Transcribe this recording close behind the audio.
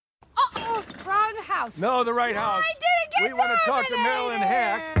house. No, the right house. I didn't get We want to talk to Marilyn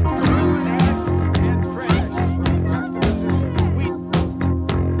Hack.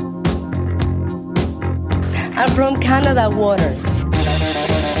 I'm from Canada Water.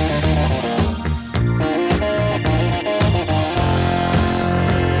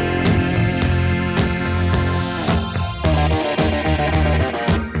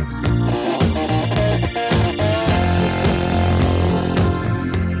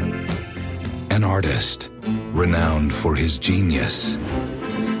 An artist, renowned for his genius.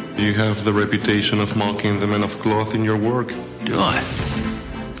 You have the reputation of mocking the men of cloth in your work. Do I?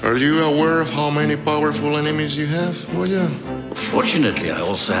 Are you aware of how many powerful enemies you have, Goya? Fortunately, I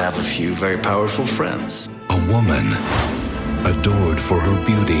also have a few very powerful friends. A woman, adored for her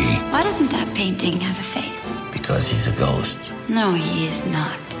beauty. Why doesn't that painting have a face? Because he's a ghost. No, he is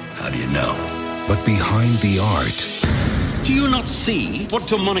not. How do you know? But behind the art, Do you not see what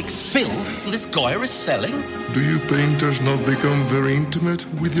demonic filth this Goya is selling? Do you painters not become very intimate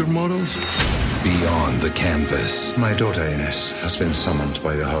with your models? beyond the canvas, My daughter Ines has been summoned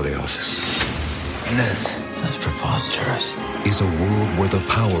by the Holy Office. Inez, that's preposterous. is a world where the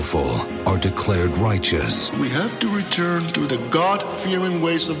powerful are declared righteous We have to return to the God-fearing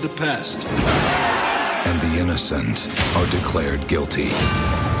ways of the past. and the innocent are declared guilty.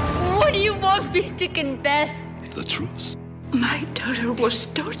 What do you want me to confess? The truth. My daughter was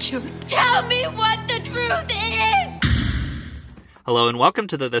tortured. Tell me what the truth is! Hello and welcome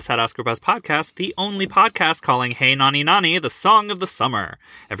to the This Had Oscar Buzz podcast, the only podcast calling Hey Nani Nani the song of the summer.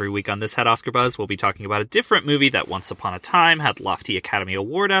 Every week on This Had Oscar Buzz, we'll be talking about a different movie that once upon a time had lofty Academy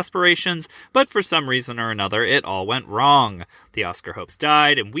Award aspirations, but for some reason or another, it all went wrong. The Oscar hopes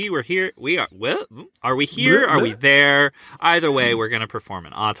died, and we were here. What? Are we here? Are we there? Either way, we're going to perform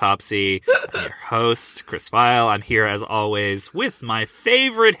an autopsy. I'm your host, Chris Vile. I'm here as always with my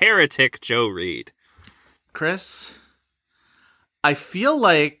favorite heretic, Joe Reed. Chris, I feel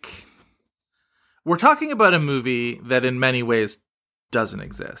like we're talking about a movie that in many ways doesn't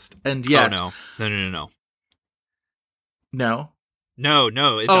exist. And yet... Oh, no. No?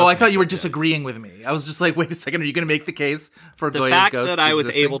 No. I thought you were disagreeing with me. I was just like, wait a second, are you going to make the case for Goya's fact Ghost that I was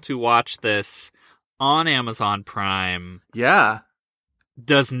existing? able to watch this on Amazon Prime Yeah.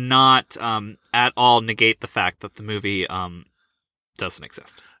 does not at all negate the fact that the movie doesn't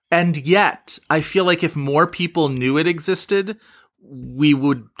exist. And yet, I feel like if more people knew it existed, we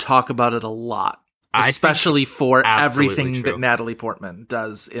would talk about it a lot. Especially for everything true. that Natalie Portman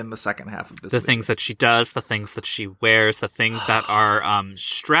does in the second half of this movie. The things that she does, the things that she wears, the things that are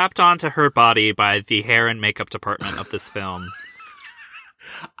strapped onto her body by the hair and makeup department of this film.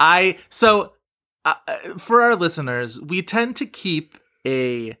 For our listeners, we tend to keep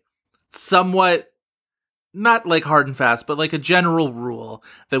a somewhat, not like hard and fast, but like a general rule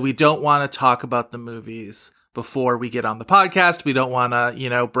that we don't want to talk about the movies before we get on the podcast. We don't want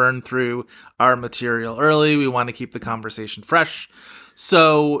to, burn through our material early. We want to keep the conversation fresh.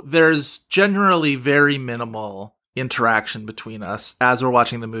 So there's generally very minimal interaction between us as we're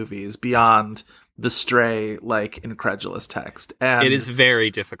watching the movies beyond the stray, incredulous text. And it is very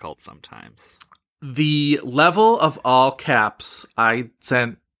difficult sometimes. the level of all caps I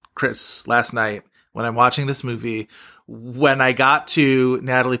sent Chris last night when I'm watching this movie, when I got to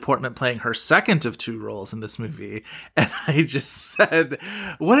Natalie Portman playing her second of two roles in this movie, and I just said,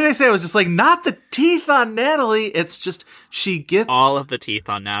 what did I say? I was just like, not the teeth on Natalie. It's just, she gets all of the teeth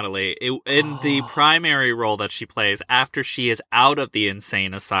on Natalie in the primary role that she plays after she is out of the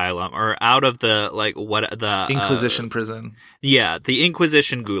insane asylum or out of the Inquisition prison. Yeah, the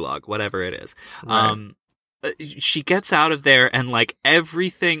Inquisition gulag, whatever it is. Right. She gets out of there and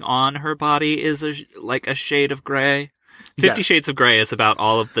everything on her body is a shade of gray. 50 Shades of Grey is about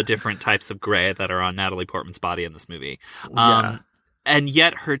all of the different types of gray that are on Natalie Portman's body in this movie. And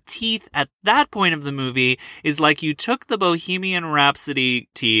yet her teeth at that point of the movie is like you took the Bohemian Rhapsody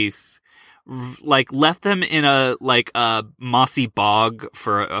teeth, left them in a mossy bog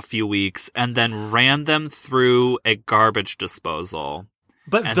for a few weeks and then ran them through a garbage disposal.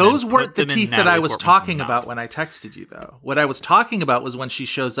 But those weren't the teeth that I was talking about when I texted you, though. What I was talking about was when she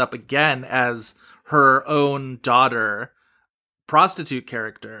shows up again as her own daughter, prostitute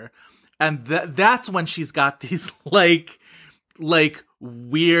character. And that's when she's got these, weird...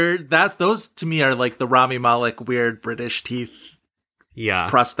 Those, to me, are the Rami Malek weird British teeth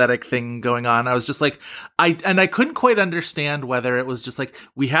prosthetic thing going on. I was just I couldn't quite understand whether it was just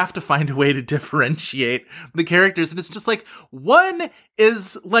we have to find a way to differentiate the characters. And it's just one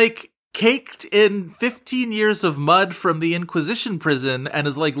is caked in 15 years of mud from the Inquisition prison and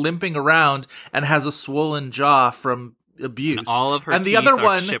is limping around and has a swollen jaw from abuse. And all of her and teeth the other are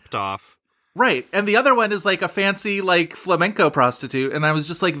one chipped off. Right. And the other one is like a fancy like flamenco prostitute. And I was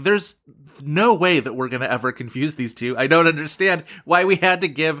just like, there's no way that we're going to ever confuse these two. I don't understand why we had to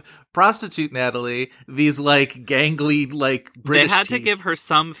give prostitute Natalie these like gangly like British They had teeth. to give her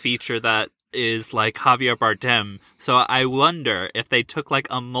some feature that is like Javier Bardem. So I wonder if they took like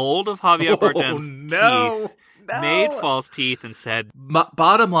a mold of Javier Bardem's teeth, made false teeth, and said...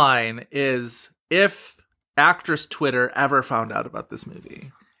 Bottom line is, if actress Twitter ever found out about this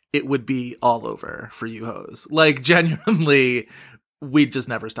movie, it would be all over for you hoes. Like, genuinely, we'd just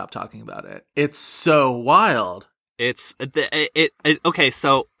never stop talking about it. It's so wild. It's okay.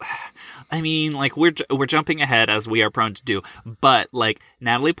 So, I mean, like we're jumping ahead as we are prone to do, but like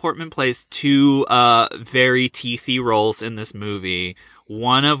Natalie Portman plays two very teethy roles in this movie.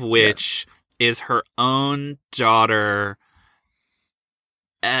 One of which is her own daughter,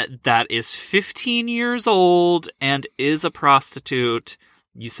 that is 15 years old and is a prostitute.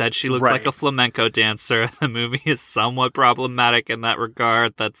 You said she looks like a flamenco dancer. The movie is somewhat problematic in that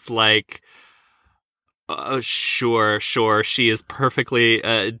regard. That's like. Sure. She is perfectly.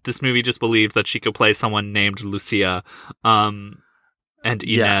 This movie just believed that she could play someone named Lucia, and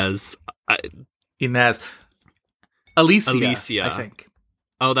Inez. Alicia, I think.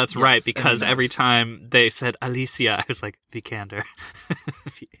 Oh, that's right. Because every time they said Alicia, I was like Vikander.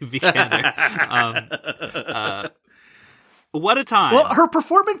 Vikander. What a time. Well, her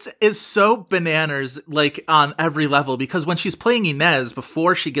performance is so bananas, like, on every level, because when she's playing Inez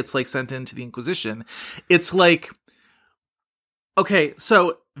before she gets, like, sent into the Inquisition, it's like, okay,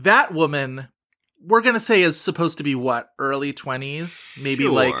 so that woman, we're gonna say is supposed to be, what, early 20s? Maybe,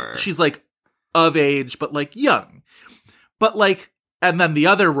 like, she's, like, of age, but, like, young. But, like, and then the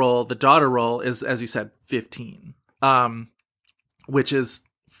other role, the daughter role, is, as you said, 15, which is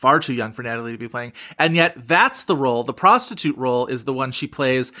far too young for Natalie to be playing. And yet that's the role. The prostitute role is the one she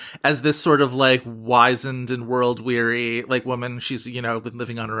plays as this sort of like wizened and world weary like woman. She's, you know, been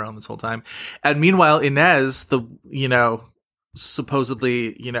living on her own this whole time. And meanwhile, Inez, the, you know,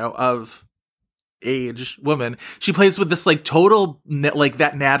 supposedly, you know, of age woman, she plays with this like total, like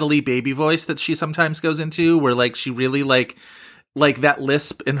that Natalie baby voice that she sometimes goes into, where like she really like that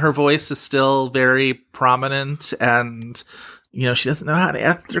lisp in her voice is still very prominent, and you know, she doesn't know how to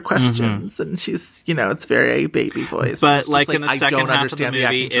answer questions, and she's, you know, it's very baby voice. But like in the second half of the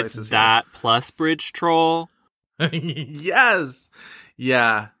movie, it's that plus Bridge Troll. Yes.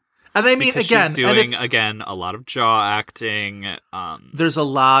 Yeah. And I mean, because again, she's doing again a lot of jaw acting. There's a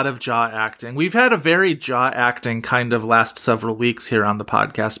lot of jaw acting. We've had a very jaw acting kind of last several weeks here on the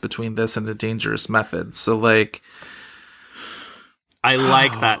podcast between this and A Dangerous Method. So like, I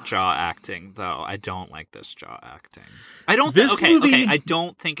like that jaw acting, though. I don't like this jaw acting. I don't. Movie... I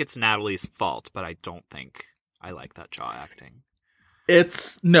don't think it's Natalie's fault, but I don't think I like that jaw acting.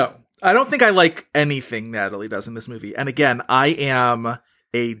 No, I don't think I like anything Natalie does in this movie. And again, I am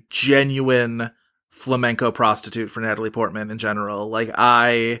a genuine flamenco prostitute for Natalie Portman in general. Like,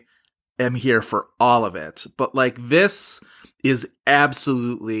 I am here for all of it. But like, this is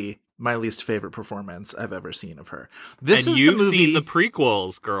absolutely my least favorite performance I've ever seen of her. This and is you've the movie... seen the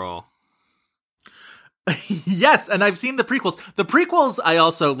prequels, girl. Yes, and I've seen the prequels. The prequels, I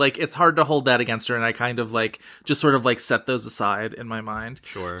also, like, it's hard to hold that against her, and I kind of, like, just sort of, like, set those aside in my mind.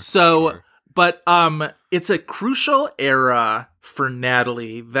 Sure. So, sure. But it's a crucial era for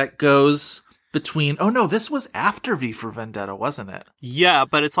Natalie that goes between... Oh, no, this was after V for Vendetta, wasn't it? Yeah,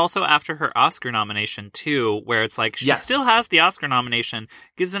 but it's also after her Oscar nomination, too, where it's like, she still has the Oscar nomination,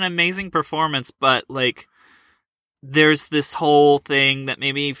 gives an amazing performance, but, like, there's this whole thing that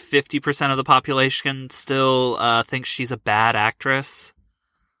maybe 50% of the population still thinks she's a bad actress.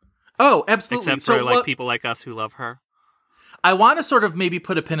 Oh, absolutely. Except for, like, people like us who love her. I want to sort of maybe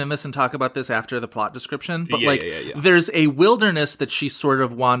put a pin in this and talk about this after the plot description, but yeah. There's a wilderness that she sort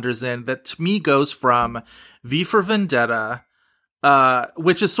of wanders in that to me goes from V for Vendetta,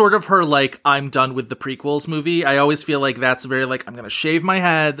 which is sort of her, like, I'm done with the prequels movie. I always feel like that's very, like, I'm going to shave my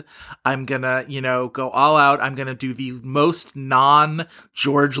head. I'm going to, you know, go all out. I'm going to do the most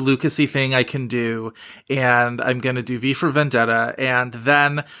non-George Lucas-y thing I can do. And I'm going to do V for Vendetta. And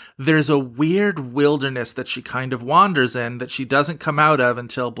then there's a weird wilderness that she kind of wanders in that she doesn't come out of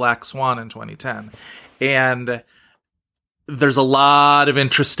until Black Swan in 2010. And there's a lot of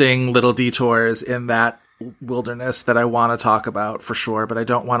interesting little detours in that wilderness that I want to talk about for sure, but I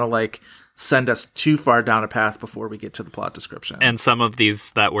don't want to like send us too far down a path before we get to the plot description. And some of these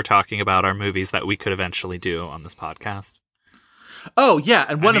that we're talking about are movies that we could eventually do on this podcast. Oh yeah,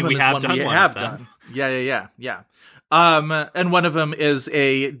 and one of them is one we have done. Yeah. And one of them is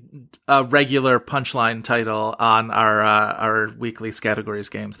a regular punchline title on our weekly categories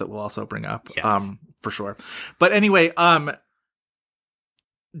games that we'll also bring up. Yes. For sure. But anyway,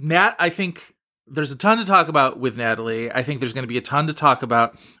 Nat, I think there's a ton to talk about with Natalie. I think there's going to be a ton to talk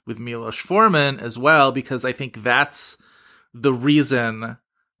about with Milos Forman as well, because I think that's the reason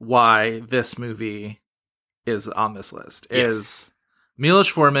why this movie is on this list. Yes. Is Milos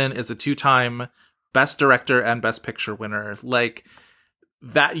Forman is a 2-time Best Director and Best Picture winner. Like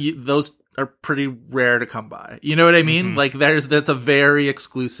that, those are pretty rare to come by. You know what I mean? Like that's a very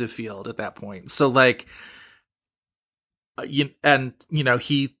exclusive field at that point. So like,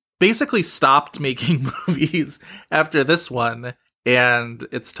 he basically stopped making movies after this one, and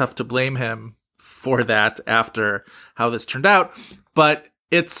it's tough to blame him for that after how this turned out. But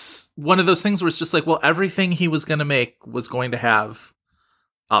it's one of those things where it's just like, well, everything he was going to make was going to have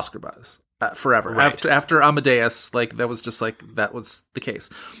Oscar buzz forever. Right. After Amadeus, like that was the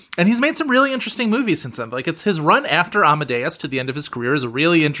case. And he's made some really interesting movies since then. Like it's his run after Amadeus to the end of his career is a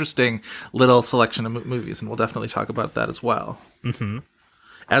really interesting little selection of movies, and we'll definitely talk about that as well. Mm-hmm.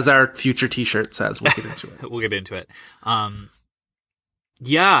 As our future T-shirt says, we'll get into it. We'll get into it.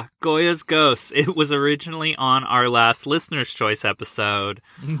 Yeah, Goya's Ghosts. It was originally on our last Listener's Choice episode.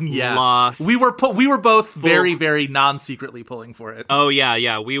 Yeah. Lost. We were both very, very non-secretly pulling for it. Oh,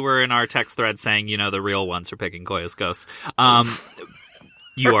 yeah. We were in our text thread saying, the real ones are picking Goya's Ghosts.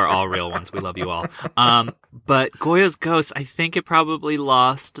 You are all real ones. We love you all. But Goya's Ghosts, I think it probably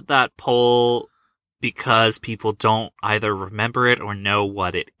lost that poll because people don't either remember it or know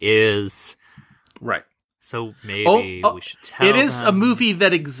what it is. Right. So maybe we should tell It is them. a movie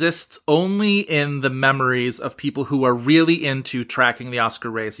that exists only in the memories of people who are really into tracking the Oscar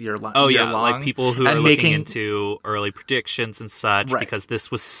race year long. Like people who are looking making into early predictions and such, Right. because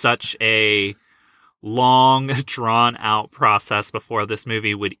this was such a long, drawn-out process before this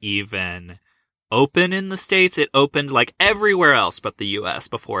movie would even open in the States. It opened like everywhere else but the US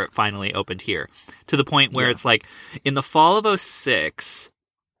before it finally opened here, to the point where it's like in the fall of 2006,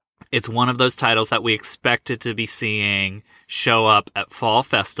 it's one of those titles that we expected to be seeing show up at fall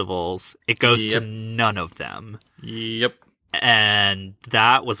festivals. It goes to none of them. Yep. And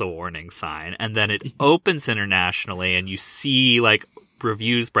that was a warning sign. And then it opens internationally, and you see like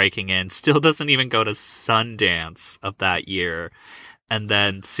reviews breaking in. Still doesn't even go to Sundance of that year. And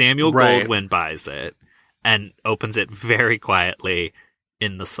then Samuel Goldwyn buys it and opens it very quietly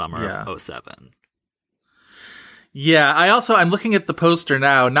in the summer of 2007. Yeah, I'm looking at the poster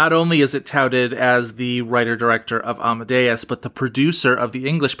now. Not only is it touted as the writer-director of Amadeus, but the producer of The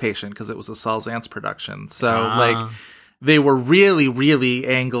English Patient, because it was a Saul Zaentz production. So, like, they were really, really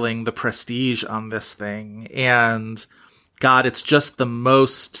angling the prestige on this thing. And, God, it's just the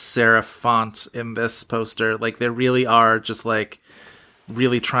most serif font in this poster. Like, they really are just, like,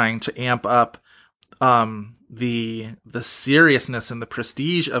 really trying to amp up the seriousness and the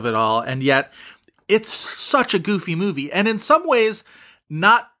prestige of it all. And yet it's such a goofy movie, and in some ways,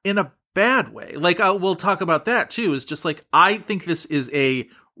 not in a bad way. Like, we'll talk about that too. Is just like, I think this is a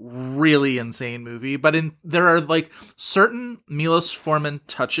really insane movie, but there are like certain Milos Forman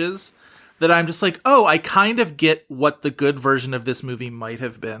touches that I'm just like, oh, I kind of get what the good version of this movie might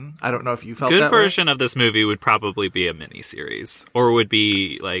have been. I don't know if you felt that way. Good version of this movie would probably be a miniseries, or would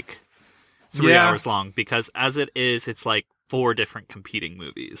be like 3 hours long, because as it is, it's like 4 different competing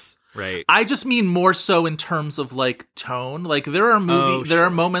movies. Right. I just mean more so in terms of like tone. Like there are there are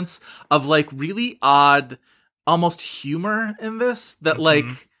moments of like really odd, almost humor in this that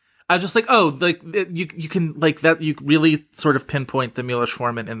like I'm just like, oh, like you can like that, you really sort of pinpoint the Milos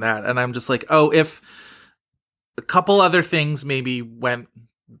Forman in that, and I'm just like, oh, if a couple other things maybe went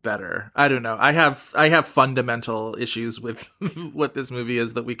better. I don't know. I have fundamental issues with what this movie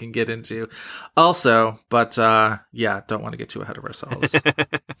is that we can get into also, but don't want to get too ahead of ourselves.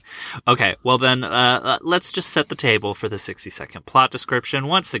 Okay, well then let's just set the table for the 60-second plot description.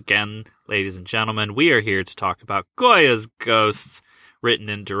 Once again, ladies and gentlemen, we are here to talk about Goya's Ghosts, written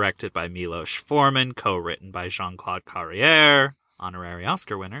and directed by Milos Forman, co-written by Jean-Claude Carrière, honorary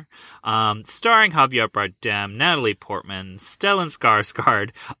Oscar winner, starring Javier Bardem, Natalie Portman, Stellan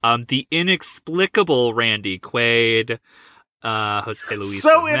Skarsgård, the inexplicable Randy Quaid, Jose Luis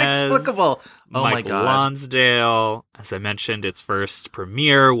so Gomez, inexplicable. Oh Michael my God. Lonsdale. As I mentioned, its first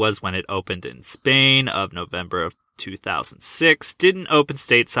premiere was when it opened in Spain of November of 2006. Didn't open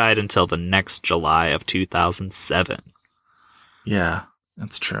stateside until the next July of 2007. Yeah.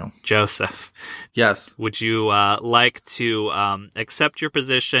 That's true. Joseph. Yes. Would you like to accept your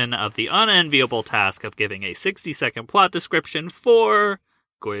position of the unenviable task of giving a 60-second plot description for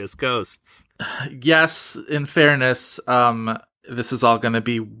Goya's ghosts. Yes, in fairness, this is all going to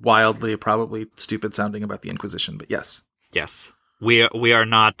be wildly, probably stupid sounding about the Inquisition, but yes. Yes. We are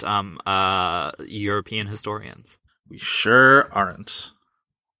not European historians. We sure aren't.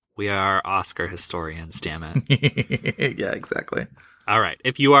 We are Oscar historians, damn it. Yeah, exactly. All right.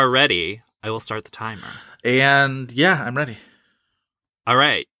 If you are ready, I will start the timer. And yeah, I'm ready. All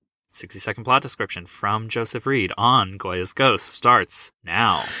right. 60-second plot description from Joseph Reed on Goya's Ghost starts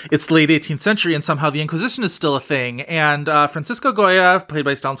now. It's the late 18th century, and somehow the Inquisition is still a thing. And Francisco Goya, played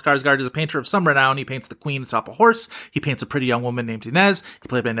by Stellan Skarsgård, is a painter of some renown. He paints the queen atop a horse. He paints a pretty young woman named Inez,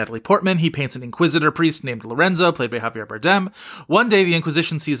 played by Natalie Portman. He paints an inquisitor priest named Lorenzo, played by Javier Bardem. One day, the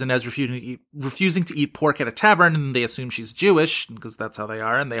Inquisition sees Inez refusing to eat pork at a tavern, and they assume she's Jewish, because that's how they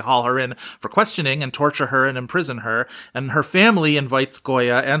are, and they haul her in for questioning and torture her and imprison her. And her family invites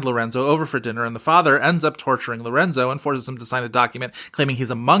Goya and Lorenzo over for dinner, and the father ends up torturing Lorenzo and forces him to sign a document claiming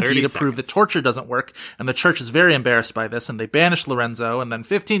he's a monkey to prove that torture doesn't work, and the church is very embarrassed by this, and they banish Lorenzo, and then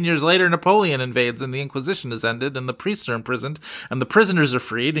 15 years later Napoleon invades, and the Inquisition is ended, and the priests are imprisoned, and the prisoners are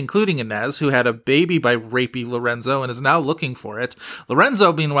freed, including Inez, who had a baby by rapey Lorenzo and is now looking for it.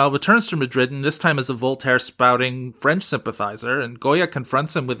 Lorenzo, meanwhile, returns to Madrid, and this time as a Voltaire-spouting French sympathizer, and Goya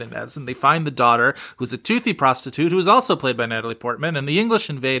confronts him with Inez, and they find the daughter, who's a toothy prostitute, who is also played by Natalie Portman, and the English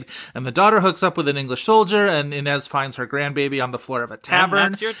invade, and the daughter hooks up with an English soldier, and Inez finds her grandbaby on the floor of a tavern.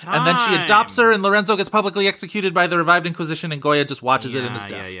 And that's your time. And then she adopts her, and Lorenzo gets publicly executed by the revived Inquisition, and Goya just watches it in his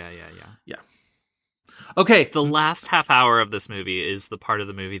death. Yeah. Okay. The last half hour of this movie is the part of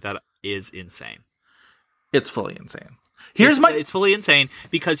the movie that is insane. It's fully insane. It's fully insane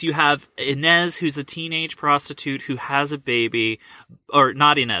because you have Inez, who's a teenage prostitute who has a baby, or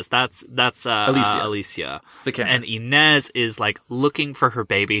not Inez. That's Alicia. The camera. And Inez is like looking for her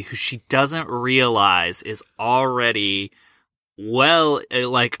baby, who she doesn't realize is already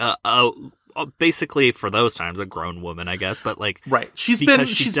basically for those times a grown woman, I guess. But like, right, she's been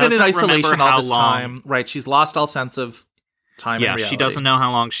in isolation all this time. Right, she's lost all sense of time. Yeah, she doesn't know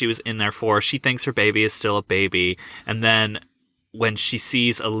how long she was in there for. She thinks her baby is still a baby. And then when she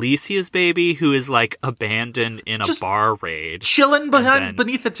sees Alicia's baby, who is like abandoned in a bar raid, chilling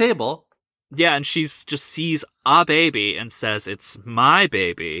beneath the table. Yeah, and she's just sees a baby and says, "It's my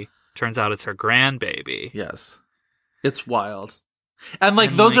baby." Turns out it's her grandbaby. Yes. It's wild. And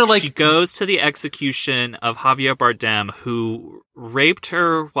those are she goes to the execution of Javier Bardem, who raped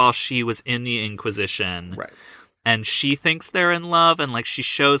her while she was in the Inquisition. Right. And she thinks they're in love, and she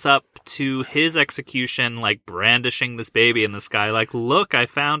shows up to his execution brandishing this baby in the sky, look, I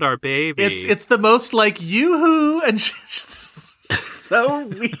found our baby. It's the most yoo-hoo, and she's so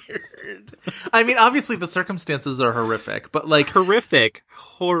weird. I mean, obviously the circumstances are horrific, but horrific.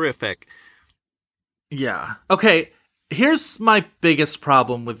 Yeah. Okay, here's my biggest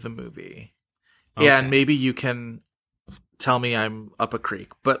problem with the movie. Okay. And maybe you can tell me I'm up a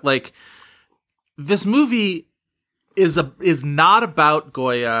creek, but this movie is not about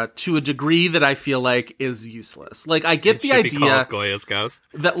Goya to a degree that I feel is useless. I get the idea be called Goya's Ghost.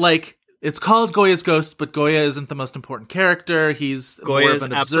 That it's called Goya's Ghost, but Goya isn't the most important character. He's more of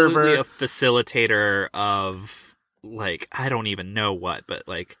an observer, absolutely a facilitator of I don't even know what,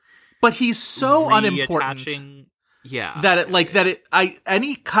 but he's so unimportant. Yeah,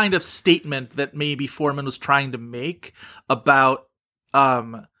 any kind of statement that maybe Foreman was trying to make about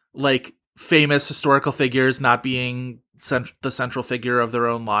famous historical figures not being the central figure of their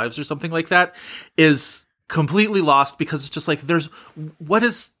own lives or something like that is completely lost, because it's just what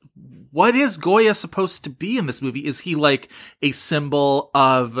is Goya supposed to be in this movie? Is he a symbol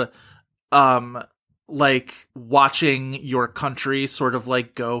of watching your country sort of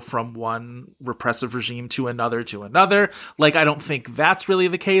go from one repressive regime to another to another? I don't think that's really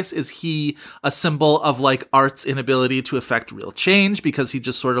the case. Is he a symbol of art's inability to affect real change, because he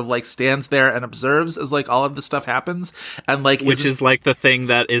just sort of stands there and observes as all of this stuff happens? And which is the thing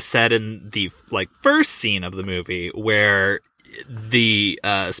that is said in the first scene of the movie, where the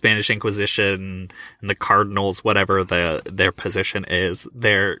Spanish Inquisition and the cardinals, whatever their position is,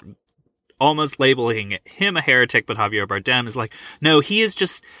 they're almost labeling him a heretic, but Javier Bardem is no, he is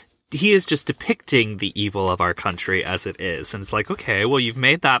just depicting the evil of our country as it is. And it's okay, well, you've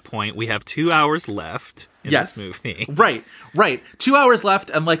made that point. We have 2 hours left in this movie. Right. 2 hours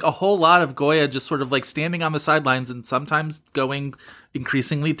left, and a whole lot of Goya just sort of standing on the sidelines and sometimes going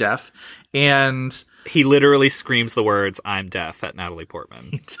increasingly deaf. And he literally screams the words, "I'm deaf," at Natalie Portman.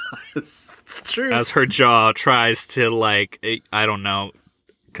 He does. It's true. As her jaw tries to I don't know,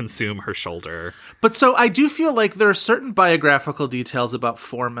 consume her shoulder. But so I do feel there are certain biographical details about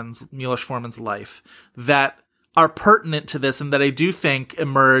Milos Forman's life that are pertinent to this and that I do think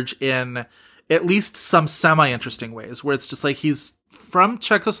emerge in at least some semi-interesting ways, where it's just like he's from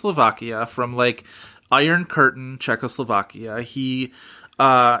Czechoslovakia, from like Iron Curtain, Czechoslovakia.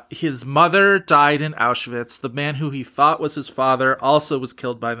 His mother died in Auschwitz. The man who he thought was his father also was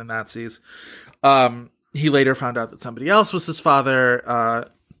killed by the Nazis. He later found out that somebody else was his father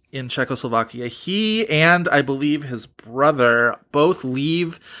in Czechoslovakia. He and I believe his brother both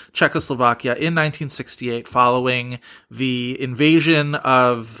leave Czechoslovakia in 1968 following the invasion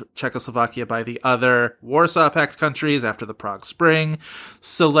of Czechoslovakia by the other Warsaw Pact countries after the Prague Spring.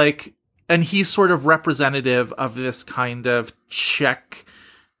 So like, and he's sort of representative of this kind of Czech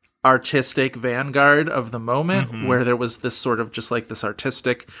artistic vanguard of the moment, where there was this sort of just like this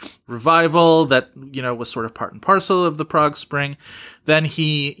artistic revival that, you know, was sort of part and parcel of the Prague Spring. Then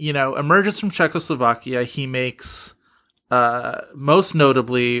he, you know, emerges from Czechoslovakia. He makes, most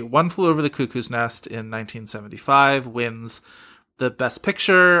notably, One Flew Over the Cuckoo's Nest in 1975, wins the Best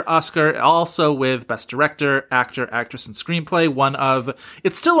Picture Oscar, also with Best Director, Actor, Actress, and Screenplay.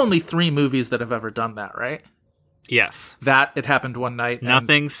 It's still only 3 movies that have ever done that, right? Yes. That It Happened One Night.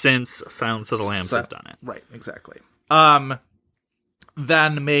 Nothing since Silence of the Lambs has done it. Right, exactly.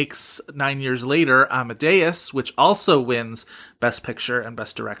 Then makes 9 years later Amadeus, which also wins Best Picture and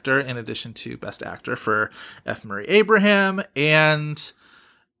Best Director, in addition to Best Actor for F. Murray Abraham, and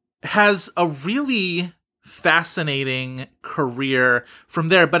has a really fascinating career from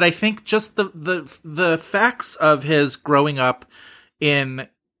there. But I think just the facts of his growing up in,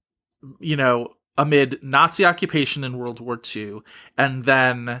 you know, amid Nazi occupation in World War II, and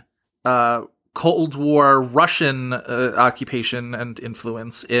then Cold War Russian occupation and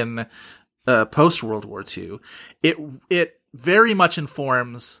influence in post-World War II, it very much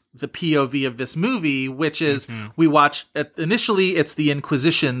informs the POV of this movie, which is we watch initially it's the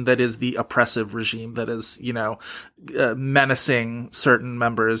Inquisition that is the oppressive regime that is, you know, menacing certain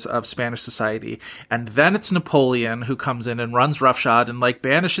members of Spanish society. And then it's Napoleon who comes in and runs roughshod and like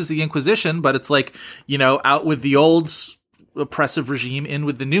banishes the Inquisition, but it's like, you know, out with the old oppressive regime, in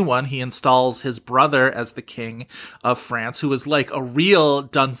with the new one. He installs his brother as the king of France, who is like a real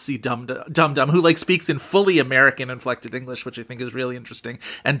duncy dum-dum who like speaks in fully American inflected English, which I think is really interesting,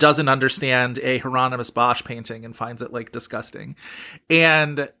 and doesn't understand a Hieronymus Bosch painting and finds it like disgusting.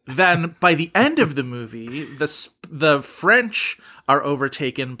 And then by the end of the movie, the French are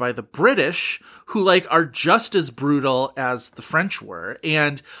overtaken by the British, who like are just as brutal as the French were.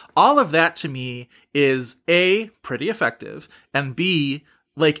 And all of that to me is A, pretty effective, and B,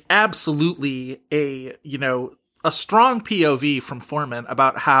 like absolutely a, you know, a strong POV from Foreman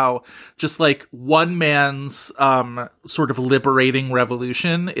about how just like one man's sort of liberating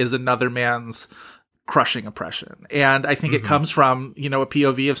revolution is another man's crushing oppression. And I think it comes from, you know, a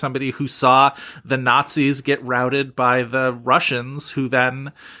POV of somebody who saw the Nazis get routed by the Russians, who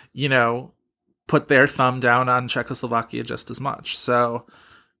then, you know, put their thumb down on Czechoslovakia just as much. So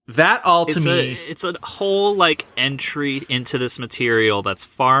that all to me, it's a whole like entry into this material that's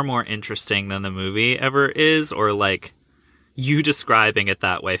far more interesting than the movie ever is, or like you describing it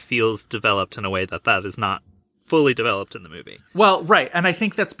that way feels developed in a way that is not fully developed in the movie. Well, right. And I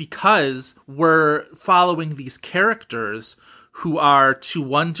think that's because we're following these characters who are, to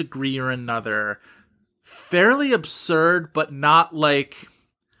one degree or another, fairly absurd, but not like...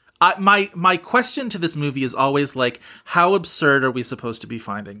 My question to this movie is always like, how absurd are we supposed to be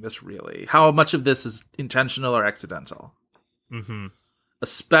finding this really? How much of this is intentional or accidental?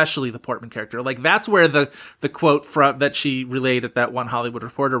 Especially the Portman character. Like, that's where the quote from that she relayed at that One Hollywood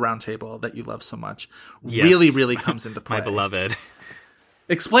Reporter roundtable that you love so much really comes into play. My beloved.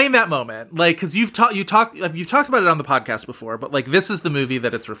 Explain that moment, like, because you've talked about it on the podcast before, but like this is the movie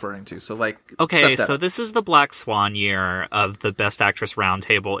that it's referring to. So like, okay, so this is the Black Swan year of the Best Actress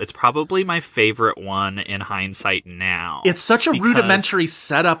Roundtable. It's probably my favorite one in hindsight now. It's such a rudimentary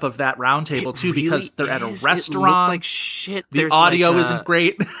setup of that roundtable too, really, because they're at a restaurant. It looks like shit. The audio isn't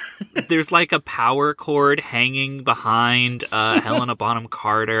great. There's like a power cord hanging behind Helena Bonham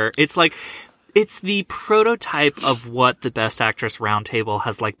Carter. It's like, it's the prototype of what the Best Actress Roundtable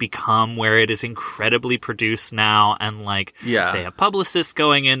has like become, where it is incredibly produced now, and like they have publicists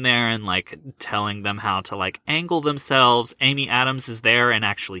going in there and like telling them how to like angle themselves. Amy Adams is there and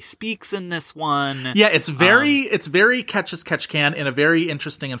actually speaks in this one. Yeah, it's very catch as catch can in a very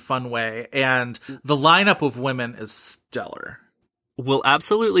interesting and fun way, and the lineup of women is stellar. We'll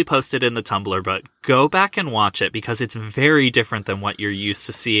absolutely post it in the Tumblr, but go back and watch it because it's very different than what you're used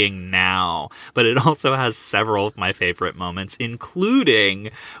to seeing now. But it also has several of my favorite moments, including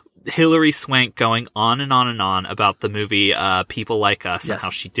Hilary Swank going on and on and on about the movie People Like Us and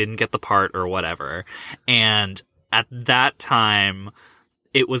how she didn't get the part or whatever. And at that time,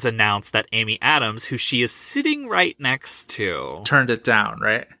 it was announced that Amy Adams, who she is sitting right next to, turned it down,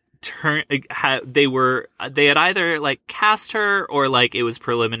 right? They had either like cast her or like it was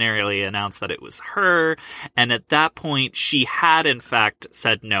preliminarily announced that it was her, and at that point she had in fact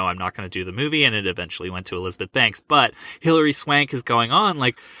said no, I'm not going to do the movie, and it eventually went to Elizabeth Banks. But Hilary Swank is going on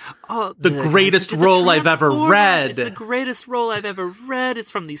like, oh, the greatest role I've ever read. It's the greatest role I've ever read.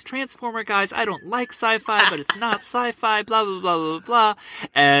 It's from these Transformer guys. I don't like sci-fi, but it's not sci-fi. Blah blah blah blah blah.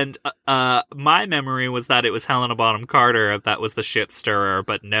 And my memory was that it was Helena Bonham Carter that was the shit stirrer,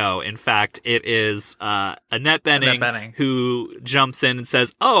 but no. In fact, it is Annette Bening who jumps in and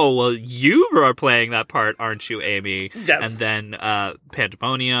says, "Oh, well, you are playing that part, aren't you, Amy?" Yes. And then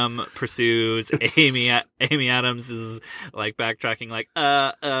pandemonium pursues. Amy Adams is like backtracking, like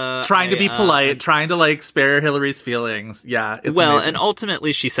trying to be polite, trying to like spare Hilary's feelings. Yeah, it's amazing. And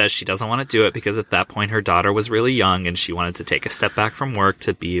ultimately she says she doesn't want to do it because at that point her daughter was really young and she wanted to take a step back from work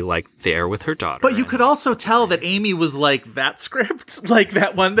to be like there with her daughter. But you could also tell that Amy was like, that script, like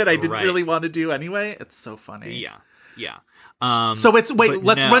that one that I didn't really want to do anyway. It's so funny. Yeah. So let's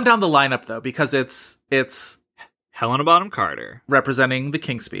run down the lineup though, because it's Helena Bonham Carter representing the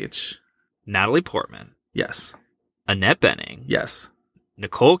King's Speech, Natalie Portman, yes, Annette Bening, yes,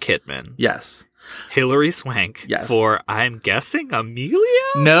 Nicole Kidman, yes, Hilary Swank, yes, for I'm guessing Amelia.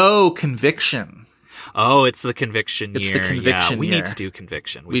 No, Conviction. Oh, it's the Conviction year. It's the Conviction we year. need to do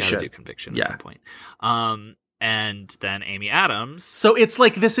Conviction. We gotta do Conviction at some point. And then Amy Adams. So it's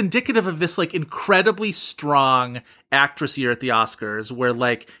like this indicative of this like incredibly strong actress year at the Oscars, where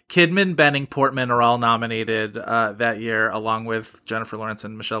like Kidman, Bening, Portman are all nominated that year, along with Jennifer Lawrence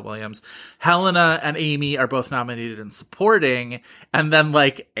and Michelle Williams. Helena and Amy are both nominated in supporting, and then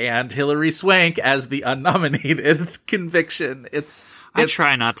and Hilary Swank as the unnominated Conviction. I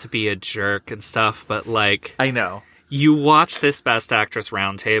try not to be a jerk and stuff, but like, I know. You watch this Best Actress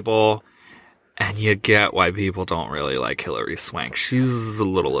roundtable, and you get why people don't really like Hilary Swank. She's a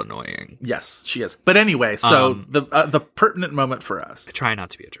little annoying. Yes, she is. But anyway, so the pertinent moment for us. I try not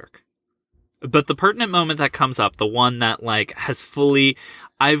to be a jerk. But the pertinent moment that comes up, the one that like has fully...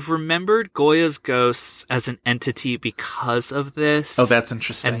 I've remembered Goya's Ghosts as an entity because of this. Oh, that's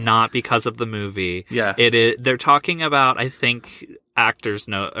interesting. And not because of the movie. Yeah. They're talking about, I think, actor's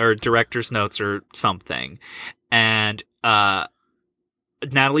note or director's notes or something. And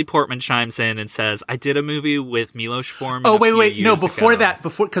Natalie Portman chimes in and says, I did a movie with Milos Forman. Oh, wait. No, before that,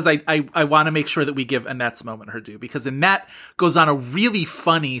 because I want to make sure that we give Annette's moment her due, because Annette goes on a really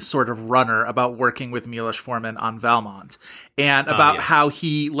funny sort of runner about working with Milos Forman on Valmont and about how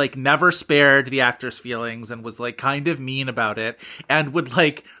he like never spared the actors' feelings and was like kind of mean about it and would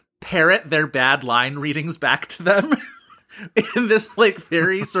like parrot their bad line readings back to them. In this like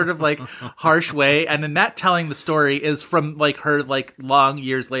very sort of like harsh way. And Annette telling the story is from like her like long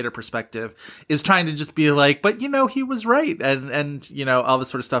years later perspective, is trying to just be like, but you know, he was right. And you know, all this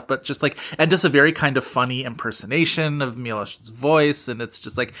sort of stuff, but just like, and just a very kind of funny impersonation of Milos's voice. And it's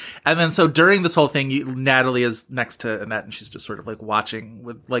just like, and then so during this whole thing, Natalie is next to Annette and she's just sort of like watching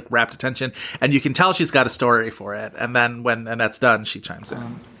with like rapt attention. And you can tell she's got a story for it. And then when Annette's done, she chimes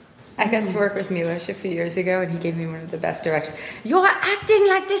in. I got to work with Milos a few years ago, and he gave me one of the best directions. You're acting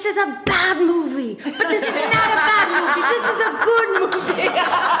like this is a bad movie, but this is not a bad movie. This is a good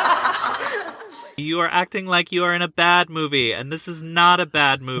movie. You are acting like you are in a bad movie, and this is not a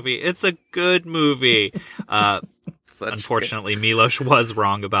bad movie. It's a good movie. Unfortunately, Milos was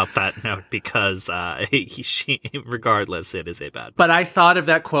wrong about that note because regardless, it is a bad movie. But I thought of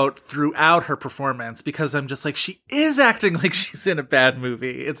that quote throughout her performance because I'm just like, she is acting like she's in a bad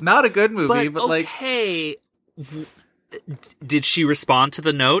movie. It's not a good movie, but like... Hey, did she respond to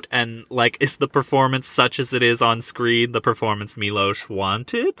the note? And like, is the performance such as it is on screen the performance Milos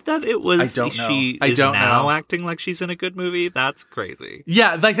wanted that it was? I don't know. She is now acting like she's in a good movie. That's crazy.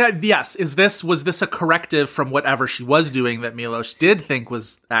 Yeah, like that. Yes, was this a corrective from whatever she was doing that Milos did think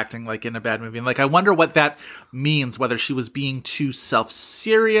was acting like in a bad movie? And like, I wonder what that means. Whether she was being too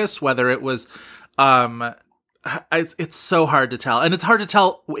self-serious, whether it was. It's so hard to tell, and it's hard to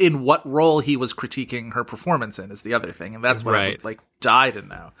tell in what role he was critiquing her performance in is the other thing, and that's what I would like die to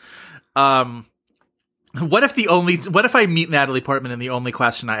know. What if I meet Natalie Portman and the only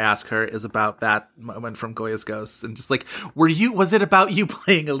question I ask her is about that moment from Goya's Ghosts, and just like, was it about you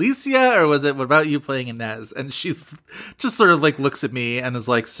playing Alicia, or was it about you playing Inez? And she's just sort of like looks at me and is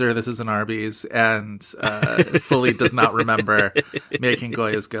like, sir, this is an Arby's, and fully does not remember making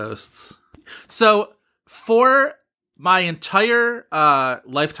Goya's Ghosts. So for my entire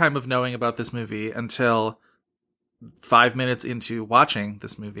lifetime of knowing about this movie until 5 minutes into watching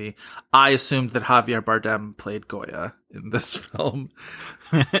this movie, I assumed that Javier Bardem played Goya in this film.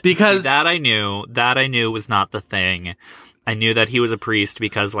 Because that I knew was not the thing. I knew that he was a priest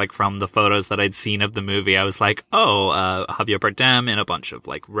because, like, from the photos that I'd seen of the movie, I was like, Javier Bardem in a bunch of,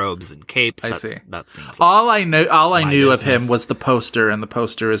 like, robes and capes. I see. That seems like all I knew business. of him was the poster, and the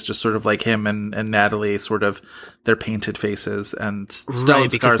poster is just sort of like him and Natalie, sort of their painted faces, and Stellan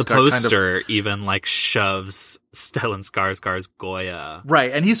right, because the Skarsgård poster even, like, shoves Stellan Skarsgård's Goya.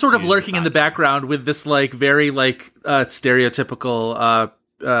 Right, and he's sort of lurking in the background with this, like, very, like, stereotypical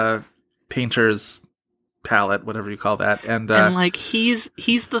painter's palette, whatever you call that, and like he's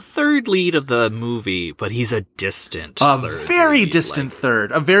the third lead of the movie, but he's a very distant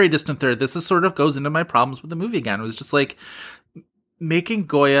third. This is sort of goes into my problems with the movie again. It was just like making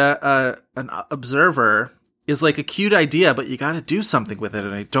Goya an observer is like a cute idea, but you got to do something with it,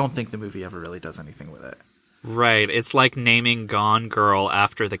 and I don't think the movie ever really does anything with it. Right, it's like naming Gone Girl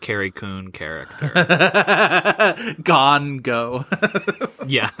after the Carrie Coon character. Gone Go.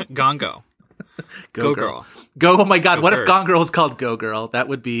 Yeah, Gone Go. Go Girl. Go, oh my god, what if Gone Girl was called Go Girl? That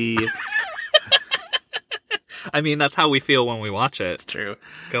would be... I mean, that's how we feel when we watch it. It's true.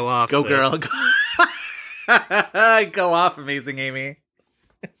 Go off, Go sis. Girl. Go off, Amazing Amy.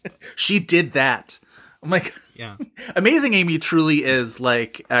 She did that. Oh my god. Yeah. Amazing Amy truly is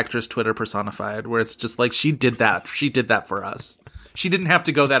like actress Twitter personified, where it's just like, she did that. She did that for us. She didn't have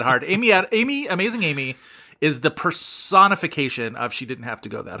to go that hard. Amazing Amy is the personification of she didn't have to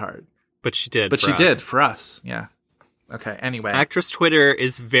go that hard. But she did. But she did for us. Yeah. Okay. Anyway, actress Twitter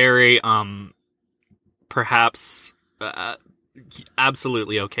is very, perhaps,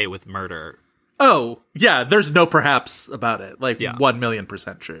 absolutely okay with murder. Oh yeah. There's no perhaps about it. Like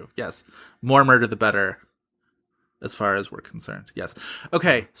 1,000,000% true. Yes. More murder, the better. As far as we're concerned. Yes.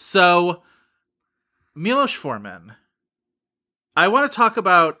 Okay. So Milos Forman. I want to talk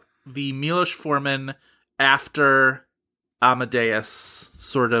about the Milos Forman after Amadeus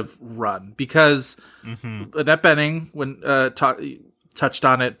sort of run, because Annette Bening, when touched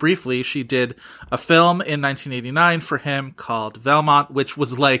on it briefly, she did a film in 1989 for him called Velmont, which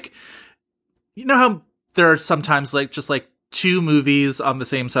was like, you know how there are sometimes like just like two movies on the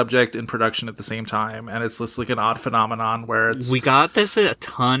same subject in production at the same time, and it's just like an odd phenomenon where it's... We got this a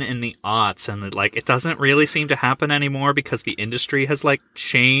ton in the aughts, and like it doesn't really seem to happen anymore because the industry has like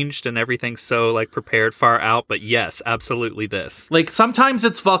changed and everything's so like prepared far out. But yes, absolutely this. Like sometimes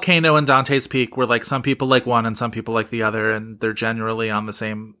it's Volcano and Dante's Peak, where like some people like one and some people like the other, and they're generally on the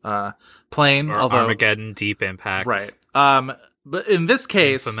same plane. Or although Armageddon, Deep Impact. Right. But in this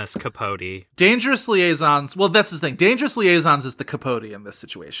case... Infamous Capote. Dangerous Liaisons... Well, that's the thing. Dangerous Liaisons is the Capote in this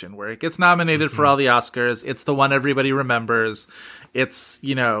situation, where it gets nominated for all the Oscars. It's the one everybody remembers. It's,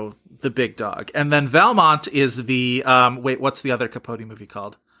 you know, the big dog. And then Valmont is the... what's the other Capote movie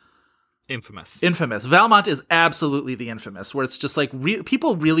called? Infamous. Valmont is absolutely the Infamous, where it's just like...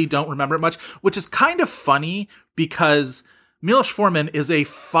 people really don't remember it much, which is kind of funny because... Milos Forman is a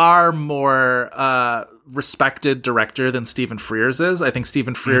far more respected director than Stephen Frears is. I think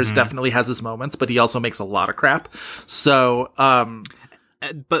Stephen Frears definitely has his moments, but he also makes a lot of crap. So,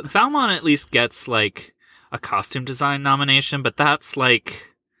 but Valmont at least gets like a costume design nomination, but that's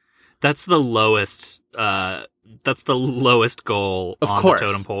the lowest. That's the lowest goal on the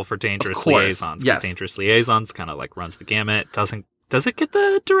totem pole for Dangerous Liaisons. Yes. Dangerous Liaisons kind of like runs the gamut. Does it get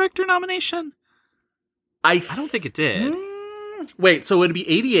the director nomination? I don't think it did. Wait, so it'd be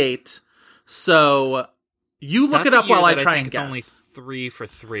 88. So you look it up while I try and guess. It's only 3 for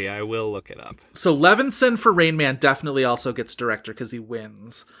 3. I will look it up. So Levinson for Rain Man definitely also gets director because he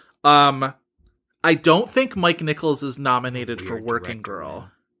wins. I don't think Mike Nichols is nominated for Working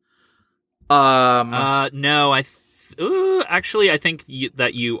Girl. No, actually, I think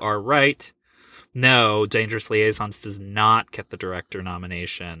that you are right. No, Dangerous Liaisons does not get the director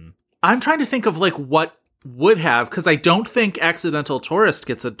nomination. I'm trying to think of like what would have, because I don't think Accidental Tourist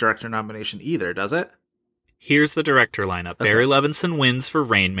gets a director nomination either, does it? Here's the director lineup. Okay. Barry Levinson wins for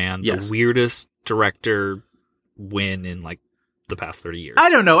Rain Man, the weirdest director win in like the past 30 years.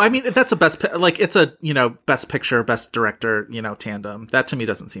 I don't know. I mean, that's it's a, you know, best picture, best director, you know, tandem. That to me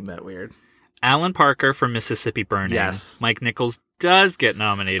doesn't seem that weird. Alan Parker for Mississippi Burning. Yes. Mike Nichols does get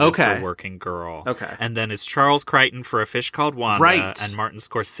nominated for Working Girl. Okay. And then it's Charles Crichton for A Fish Called Wanda. Right. And Martin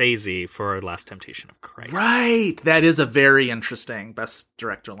Scorsese for Last Temptation of Christ. Right. That is a very interesting best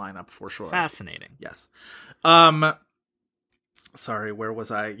director lineup for sure. Fascinating. Yes. Sorry, where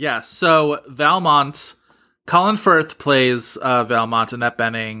was I? Yeah. So Valmont, Colin Firth plays Valmont, Annette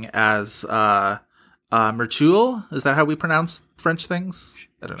Bening as Mertoul. Is that how we pronounce French things?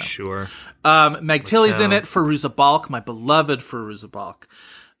 I don't know. Sure. Meg Tilly's in it. Fairuza Balk, my beloved Fairuza Balk.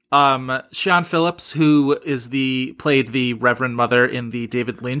 Sian Phillips, who is played the Reverend Mother in the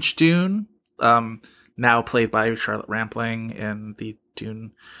David Lynch Dune, now played by Charlotte Rampling in the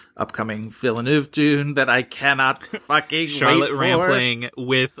Dune upcoming Villeneuve Dune that I cannot fucking Charlotte wait for. Rampling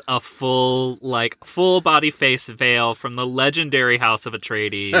with a full body face veil from the legendary House of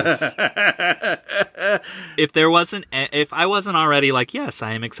Atreides. If I wasn't already like, yes,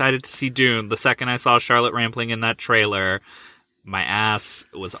 I am excited to see Dune, the second I saw Charlotte Rampling in that trailer, my ass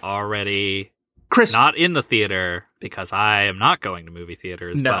was already not in the theater because I am not going to movie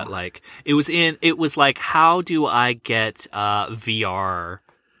theaters. No. But like it was like, how do I get VR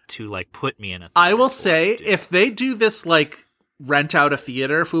to like put me in a theater? I will say, if they do this like rent out a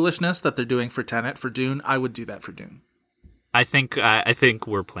theater foolishness that they're doing for Tenet for Dune, I would do that for Dune. I think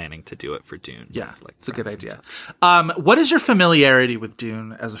we're planning to do it for Dune. Yeah, it's a good idea. What is your familiarity with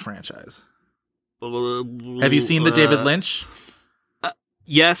Dune as a franchise? Have you seen the David Lynch?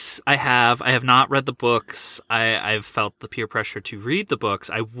 Yes, I have. I have not read the books. I've felt the peer pressure to read the books.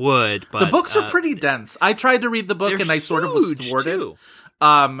 I would, but the books are pretty dense. I tried to read the book and I sort of was thwarted. Too.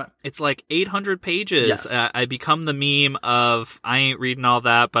 It's like 800 pages. Yes. I become the meme of I ain't reading all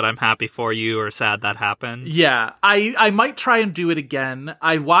that, but I'm happy for you or sad that happened. Yeah, I might try and do it again.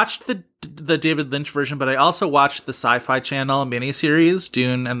 I watched the David Lynch version, but I also watched the Sci-Fi Channel miniseries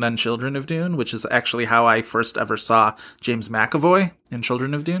Dune and then Children of Dune, which is actually how I first ever saw James McAvoy in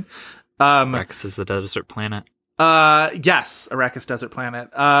Children of Dune. Arrakis is a desert planet. Yes, Arrakis Desert Planet.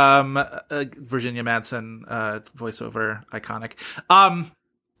 Virginia Madsen voiceover, iconic.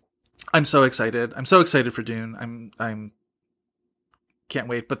 I'm so excited. I'm so excited for Dune. I'm can't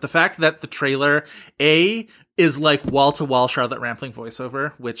wait. But the fact that the trailer is like wall to wall Charlotte Rampling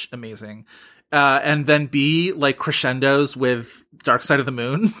voiceover, which amazing. And then B, like crescendos with Dark Side of the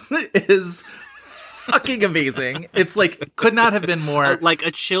Moon is fucking amazing. It's like could not have been more like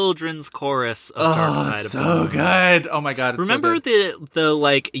a children's chorus of Dark Side of the Moon. So good. Oh my god, it's remember so good. the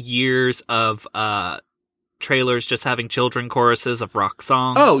like years of trailers just having children choruses of rock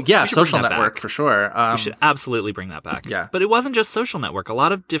songs? Oh yeah, Social Network for sure. We should absolutely bring that back. Yeah. But it wasn't just Social Network. A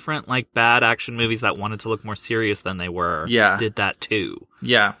lot of different like bad action movies that wanted to look more serious than they were did that too.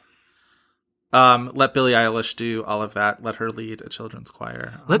 Yeah. Let Billie Eilish do all of that. Let her lead a children's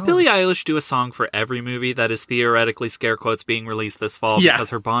choir. Let Billie Eilish do a song for every movie that is theoretically scare quotes being released this fall because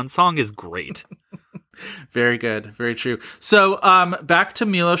her Bond song is great. Very good. Very true. So, back to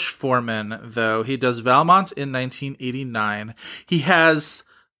Milos Forman, though. He does Valmont in 1989. He has,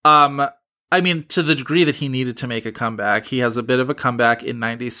 to the degree that he needed to make a comeback, he has a bit of a comeback in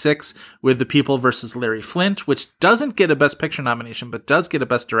 96 with The People versus Larry Flint, which doesn't get a Best Picture nomination, but does get a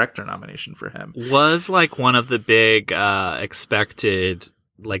Best Director nomination for him. Was like one of the big expected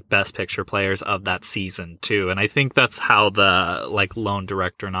like Best Picture players of that season too, and I think that's how the like lone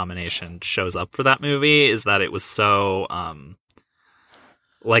director nomination shows up for that movie, is that it was so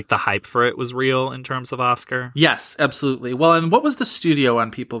like the hype for it was real in terms of Oscar. Yes, absolutely. Well, and what was the studio on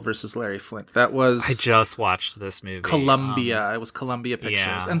People versus Larry Flint? That was I just watched this movie. Columbia. It was Columbia Pictures.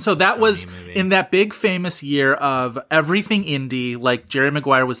 Yeah, and so that Sony was movie. In that big famous year of everything indie, like Jerry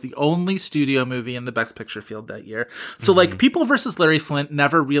Maguire was the only studio movie in the Best Picture field that year. So like People versus Larry Flint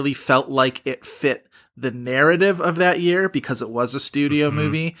never really felt like it fit the narrative of that year because it was a studio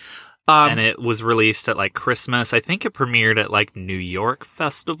movie. And it was released at like Christmas. I think it premiered at like New York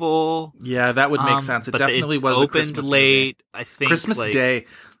Festival. Yeah, that would make sense. It definitely was opened a Christmas late. movie. I think Christmas like, Day.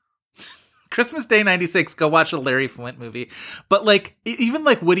 Christmas Day 96, go watch a Larry Flint movie. But like even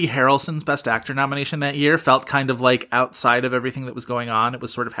like Woody Harrelson's Best Actor nomination that year felt kind of like outside of everything that was going on. It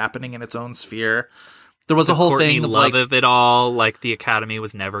was sort of happening in its own sphere. There was a whole Courtney thing of Love like of it all. Like the Academy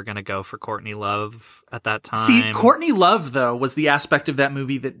was never going to go for Courtney Love at that time. See, Courtney Love though was the aspect of that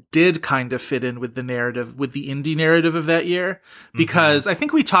movie that did kind of fit in with the narrative, with the indie narrative of that year. Because I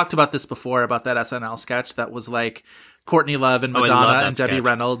think we talked about this before about that SNL sketch that was like Courtney Love and Madonna and Debbie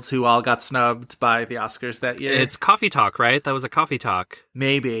Reynolds who all got snubbed by the Oscars that year. It's Coffee Talk, right? That was a Coffee Talk.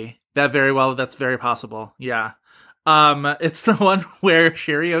 Maybe. That's very possible. Yeah. It's the one where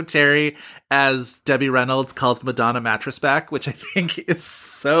Sherry O'Terry as Debbie Reynolds calls Madonna mattress back, which I think is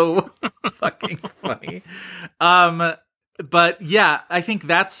so fucking funny. But yeah, I think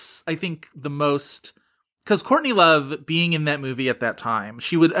the most, because Courtney Love being in that movie at that time,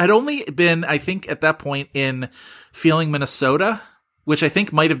 had only been, I think at that point in Feeling Minnesota, which I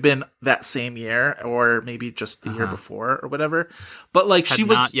think might have been that same year or maybe just the year before or whatever. But like she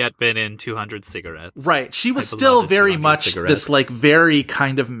was not yet been in 200 Cigarettes. Right. She was still very much cigarettes. This like very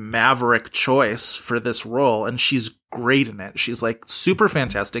kind of maverick choice for this role. And she's great in it. She's like super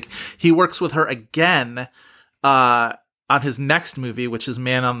fantastic. He works with her again on his next movie, which is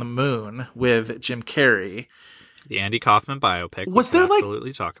Man on the Moon with Jim Carrey. The Andy Kaufman biopic. Was there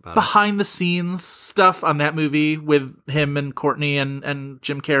absolutely talk about behind the scenes stuff on that movie with him and Courtney and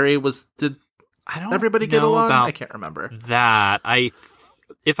Jim Carrey? Did everybody get along? I can't remember that.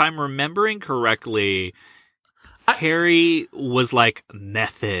 If I'm remembering correctly, Carrey was like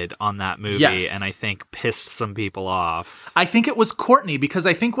method on that movie, yes. and I think pissed some people off. I think it was Courtney, because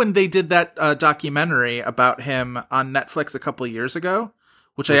I think when they did that documentary about him on Netflix a couple of years ago,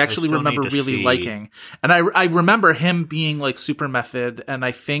 which I actually remember really liking. And I remember him being like super method, and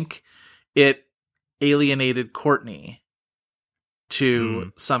I think it alienated Courtney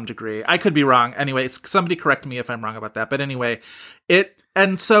to some degree. I could be wrong. Anyway, somebody correct me if I'm wrong about that. But anyway,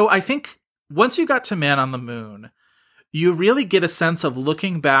 and so I think once you got to Man on the Moon, you really get a sense of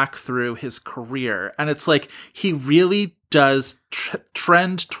looking back through his career. And it's like he really does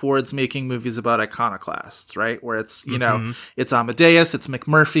trend towards making movies about iconoclasts, right? Where it's, you know, it's Amadeus, it's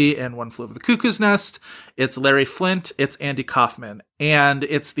McMurphy in One Flew Over the Cuckoo's Nest, it's Larry Flint, it's Andy Kaufman. And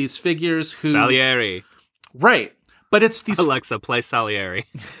it's these figures who... Salieri. Right. But it's these... Alexa, play Salieri.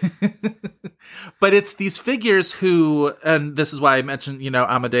 But it's these figures who, and this is why I mentioned, you know,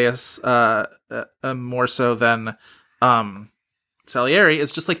 Amadeus more so than Salieri,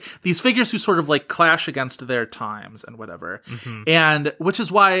 is just like these figures who sort of like clash against their times and whatever. And which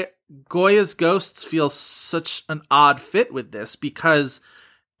is why Goya's Ghosts feels such an odd fit with this, because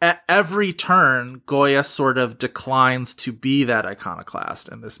at every turn, Goya sort of declines to be that iconoclast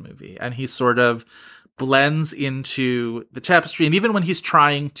in this movie. And he sort of blends into the tapestry. And even when he's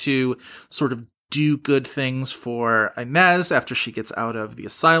trying to sort of do good things for Inez after she gets out of the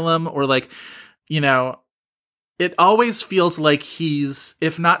asylum, or like, you know, it always feels like he's,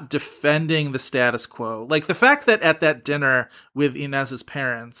 if not defending the status quo, like the fact that at that dinner with Inez's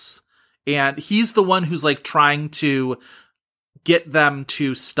parents, and he's the one who's like trying to get them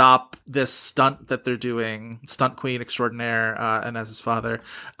to stop this stunt that they're doing, stunt queen extraordinaire, Inez's father,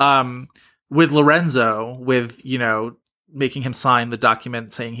 with Lorenzo, with, you know, making him sign the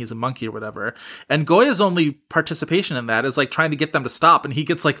document saying he's a monkey or whatever. And Goya's only participation in that is like trying to get them to stop. And he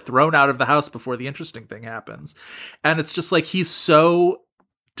gets like thrown out of the house before the interesting thing happens. And it's just like, he's so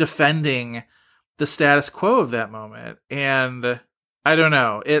defending the status quo of that moment. And I don't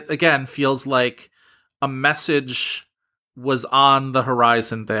know, it again feels like a message was on the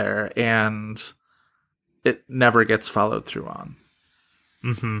horizon there and it never gets followed through on.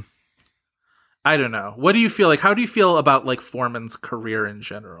 I don't know. What do you feel like? How do you feel about like Foreman's career in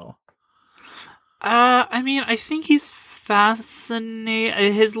general? I mean, I think he's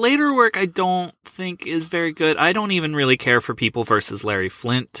fascinating. His later work, I don't think is very good. I don't even really care for People versus Larry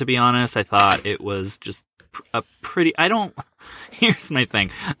Flint, to be honest. I thought it was just a pretty... Here's my thing.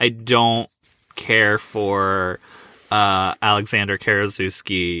 I don't care for Alexander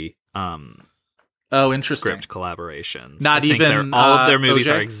Karaszewski interesting. Script collaborations. Not even all of their movies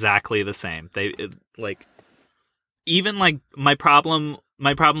OJ? are exactly the same. My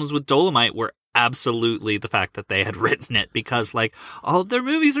problems with Dolomite were absolutely the fact that they had written it, because like all of their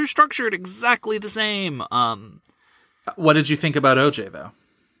movies are structured exactly the same. What did you think about OJ though?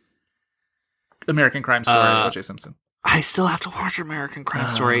 American Crime Story, OJ Simpson. I still have to watch American Crime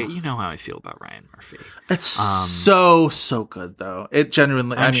Story. You know how I feel about Ryan Murphy. It's so good though. It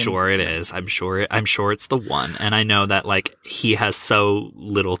genuinely. I'm sure it is. I'm sure it's the one. And I know that like he has so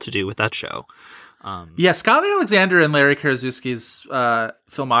little to do with that show. Scott Alexander and Larry Karaszewski's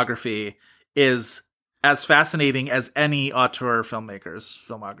filmography is as fascinating as any auteur filmmaker's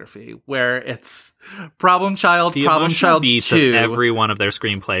filmography, where it's Problem Child, the Problem Child beats 2. Of every one of their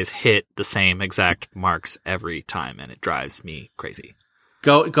screenplays hit the same exact marks every time, and it drives me crazy.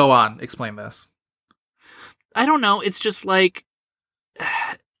 Go on, explain this. I don't know. It's just like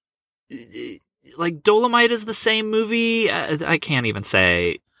Dolomite is the same movie. I can't even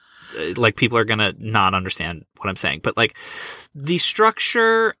say. Like, people are gonna not understand what I'm saying, but like the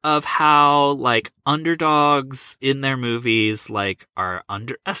structure of how like underdogs in their movies like are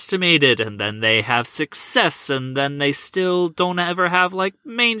underestimated, and then they have success, and then they still don't ever have like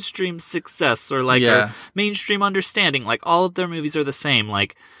mainstream success or like a mainstream understanding. Like all of their movies are the same.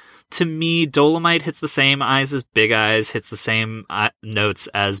 Like to me, Dolomite hits the same Eyes as Big Eyes, hits the same notes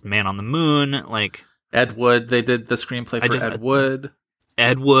as Man on the Moon. Like Ed Wood, they did the screenplay for Ed Wood.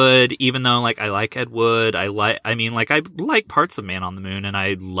 Ed Wood, even though like I like Ed Wood, I like parts of Man on the Moon, and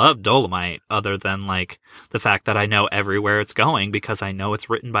I love Dolomite, other than like the fact that I know everywhere it's going because I know it's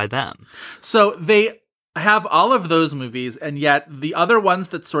written by them. So they have all of those movies, and yet the other ones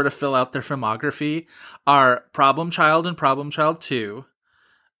that sort of fill out their filmography are Problem Child and Problem Child 2.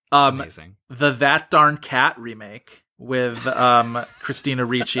 Amazing. The That Darn Cat remake with Christina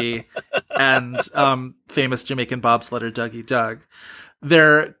Ricci and famous Jamaican bobsledder Dougie Doug.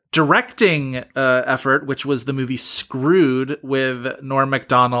 Their directing effort, which was the movie Screwed with Norm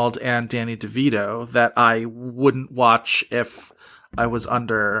Macdonald and Danny DeVito, that I wouldn't watch if I was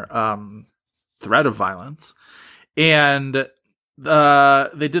under threat of violence. And they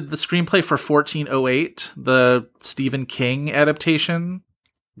did the screenplay for 1408, the Stephen King adaptation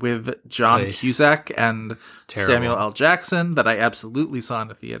with John Cusack and Samuel L. Jackson, that I absolutely saw in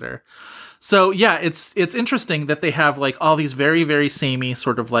the theater. So yeah, it's interesting that they have like all these very, very samey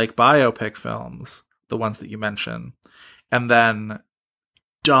sort of like biopic films, the ones that you mentioned, and then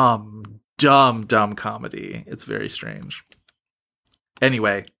dumb comedy. It's very strange.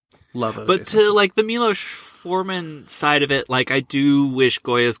 Anyway, love O.J. But Simpson. to like the Milos Forman side of it, like I do wish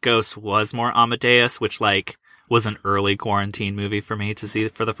Goya's Ghost was more Amadeus, which like was an early quarantine movie for me to see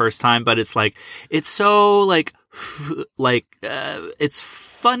for the first time. But it's like, it's so like it's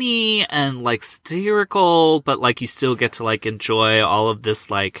funny and like satirical, but like you still get to like enjoy all of this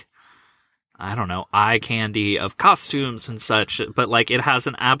like, I don't know, eye candy of costumes and such. But like it has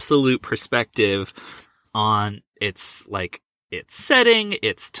an absolute perspective on its like its setting,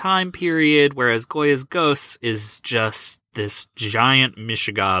 its time period, whereas Goya's Ghosts is just this giant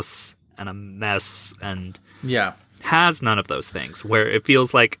mishigas and a mess, and has none of those things, where it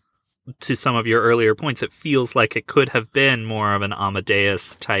feels like, to some of your earlier points, it feels like it could have been more of an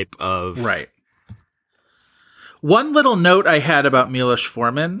Amadeus type of... Right. One little note I had about Milos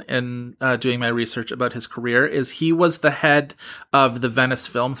Forman in doing my research about his career is he was the head of the Venice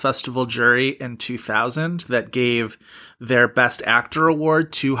Film Festival jury in 2000 that gave their Best Actor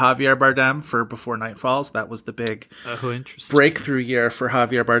award to Javier Bardem for Before Night Falls. That was the big breakthrough year for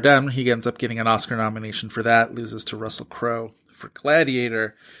Javier Bardem. He ends up getting an Oscar nomination for that, loses to Russell Crowe for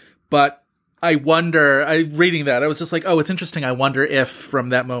Gladiator. But I wonder, reading that, I was just like, oh, it's interesting. I wonder if from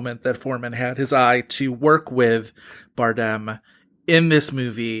that moment that Foreman had his eye to work with Bardem in this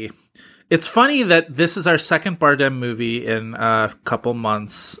movie. It's funny that this is our second Bardem movie in a couple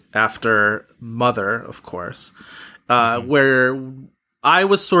months after Mother, of course, where I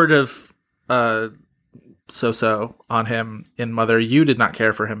was sort of so-so on him in Mother. You did not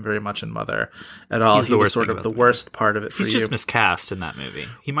care for him very much in Mother at all. He was sort of the worst part of it for you. He's just miscast in that movie.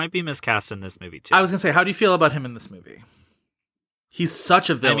 He might be miscast in this movie too. I was going to say, how do you feel about him in this movie? He's such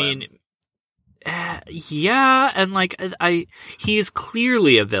a villain. I mean, yeah, and like he is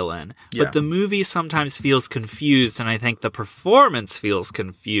clearly a villain, but the movie sometimes feels confused, and I think the performance feels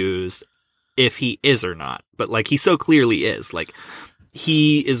confused if he is or not. But like he so clearly is. Like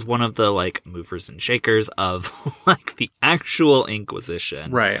he is one of the like movers and shakers of like the actual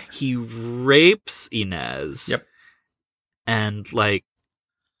Inquisition. Right. He rapes Inez. Yep. And like,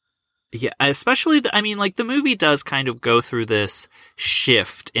 yeah, especially, I mean, like the movie does kind of go through this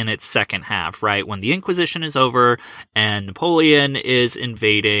shift in its second half, right? When the Inquisition is over and Napoleon is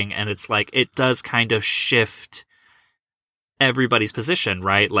invading, and it's like, it does kind of shift everybody's position,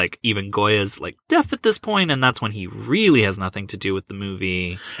 right? Like even Goya's like deaf at this point, and that's when he really has nothing to do with the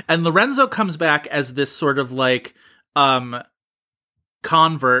movie. And Lorenzo comes back as this sort of like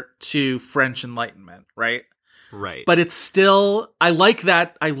convert to French Enlightenment, right? Right. But it's still, I like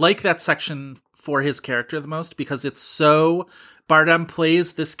that section for his character the most, because it's so, Bardem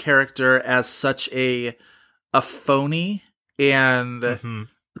plays this character as such a phony, and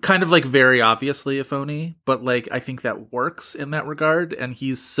kind of like very obviously a phony, but like I think that works in that regard. And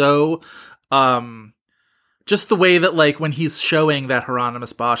he's so just the way that like when he's showing that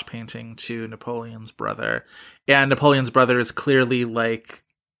Hieronymus Bosch painting to Napoleon's brother, and Napoleon's brother is clearly like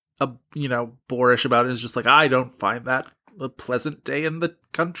boorish about it, is just like, I don't find that a pleasant day in the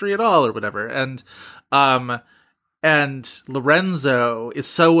country at all, or whatever. And Lorenzo is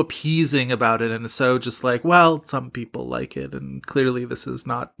so appeasing about it, and is so just like, well, some people like it, and clearly this is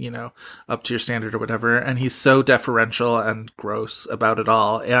not, up to your standard or whatever. And he's so deferential and gross about it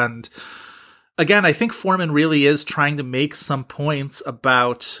all. And again, I think Foreman really is trying to make some points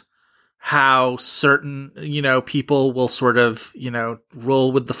about how certain, people will sort of,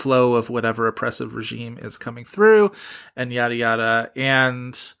 roll with the flow of whatever oppressive regime is coming through, and yada, yada.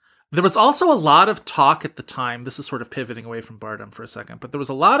 And there was also a lot of talk at the time. This is sort of pivoting away from Bardem for a second, but there was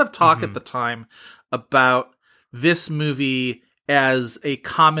a lot of talk at the time about this movie as a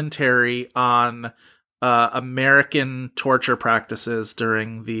commentary on American torture practices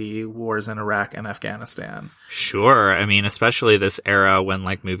during the wars in Iraq and Afghanistan. Sure. I mean, especially this era when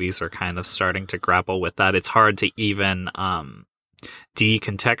like movies are kind of starting to grapple with that. It's hard to even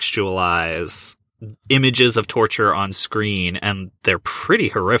decontextualize images of torture on screen, and they're pretty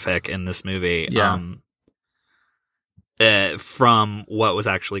horrific in this movie. Yeah. From what was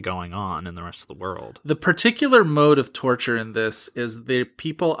actually going on in the rest of the world. The particular mode of torture in this is their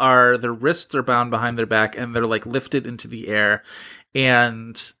wrists are bound behind their back and they're like lifted into the air,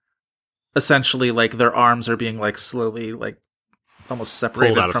 and essentially like their arms are being like slowly like almost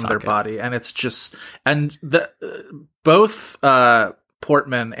separated from their body. And it's just, and both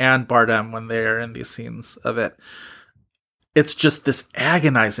Portman and Bardem, when they're in these scenes of it, it's just this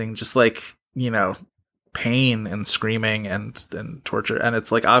agonizing, just like, you know, pain and screaming and torture, and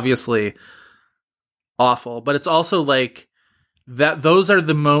it's like obviously awful, but it's also like that those are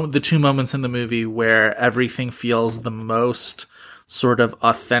the two moments in the movie where everything feels the most sort of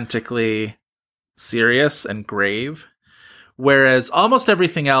authentically serious and grave, whereas almost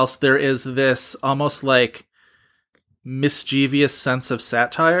everything else there is this almost like mischievous sense of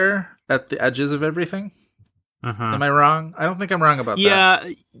satire at the edges of everything. Am I wrong? I don't think I'm wrong about that. Yeah,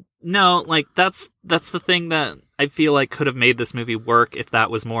 no, like that's the thing that I feel like could have made this movie work if that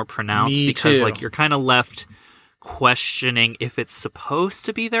was more pronounced. Me because too. like you're kind of left questioning if it's supposed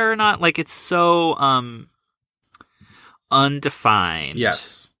to be there or not. Like it's so undefined.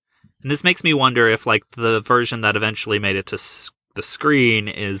 Yes. And this makes me wonder if like the version that eventually made it to the screen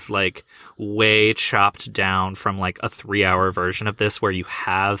is like way chopped down from like a 3-hour version of this where you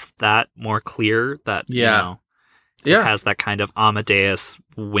have that more clear that, you know, it has that kind of Amadeus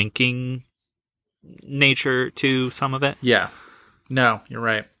winking nature to some of it. Yeah. No, you're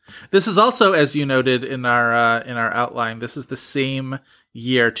right. This is also, as you noted in our outline, this is the same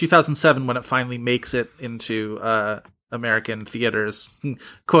year, 2007, when it finally makes it into American theaters,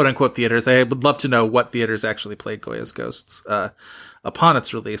 quote unquote theaters. I would love to know what theaters actually played Goya's Ghosts upon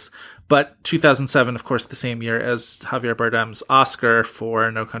its release. But 2007, of course, the same year as Javier Bardem's Oscar for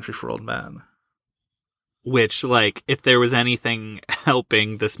No Country for Old Men. Which, like, if there was anything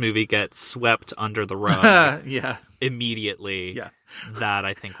helping this movie get swept under the rug immediately, that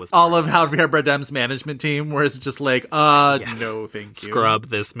I think was all of Javier Bardem's management team, where it's just like, no, thank you. Scrub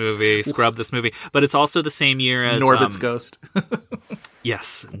this movie. But it's also the same year as Norbit's Ghost.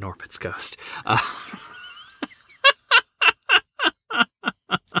 Yes, Norbit's Ghost.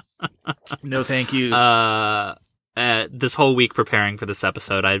 No, thank you. This whole week preparing for this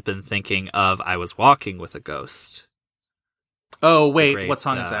episode, I've been thinking of I Was Walking with a Ghost. Oh, wait, what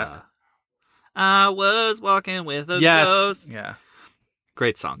song is that? I was walking with a ghost. Yeah.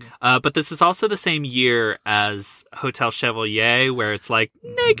 Great song. But this is also the same year as Hotel Chevalier, where it's like,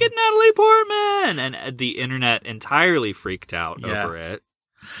 naked Natalie Portman! And the internet entirely freaked out over it.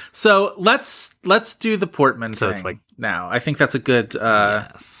 So let's do the Portman thing it's like, now. I think that's a good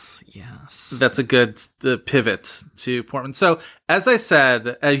yes. That's a good pivot to Portman. So as I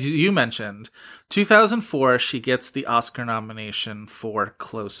said, as you mentioned, 2004 she gets the Oscar nomination for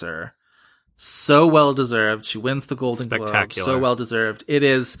Closer. So well deserved. She wins the Golden Globe. So well deserved. It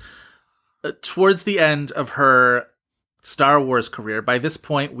is towards the end of her Star Wars career. By this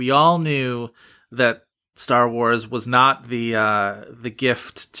point, we all knew that Star Wars was not the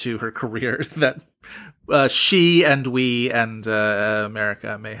gift to her career that she and we and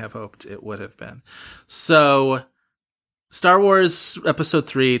America may have hoped it would have been. So Star Wars Episode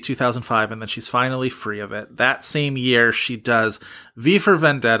 3, 2005, and then she's finally free of it. That same year, she does V for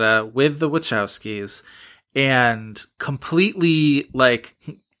Vendetta with the Wachowskis and completely, like,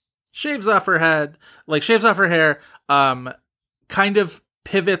 shaves off her head, like, shaves off her hair, kind of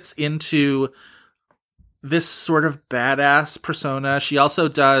pivots into this sort of badass persona. She also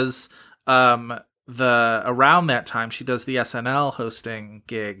does, around that time, she does the SNL hosting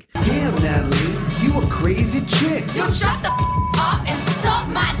gig. Damn, Natalie, you a crazy chick. You shut the up and suck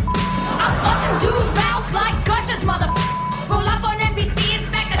my I'm busting dudes' mouths like gushers, mother. Roll up on NBC and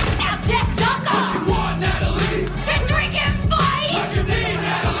smack the out Jeff Zucker. What you want, Natalie? To drink and fight. What you need,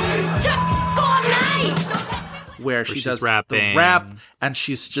 Natalie? To all night. Where she does rapping. the rap, and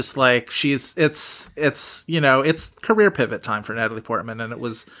she's just like, it's you know, it's career pivot time for Natalie Portman, and it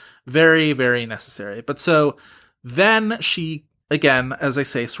was very, very necessary. But so then she, again, as I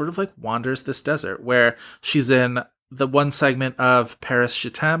say, sort of like wanders this desert where she's in the one segment of Paris Je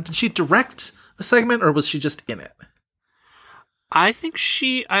t'aime. Did she direct the segment, or was she just in it? I think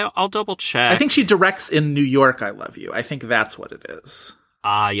I'll double check. I think she directs in New York, I Love You. I think that's what it is.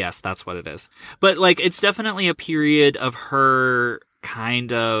 Yes, that's what it is. But like, it's definitely a period of her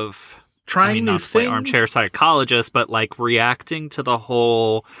kind of trying new not to play things. Armchair psychologist, but like reacting to the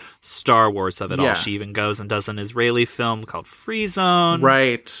whole Star Wars of it all. She even goes and does an Israeli film called Free Zone,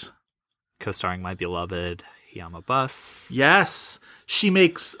 right? Co-starring my beloved Yama Bus. Yes. She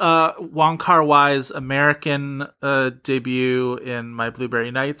makes Wong Kar-wai's American debut in My Blueberry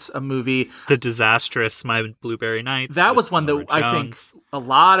Nights, a movie. The disastrous My Blueberry Nights. That was one that I think a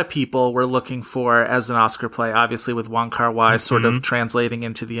lot of people were looking for as an Oscar play, obviously with Wong Kar-wai sort of translating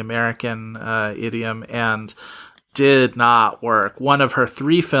into the American idiom, and did not work. One of her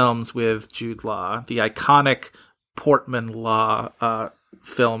 3 films with Jude Law, the iconic Portman Law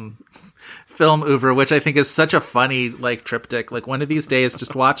film oeuvre, which I think is such a funny like triptych. Like, one of these days,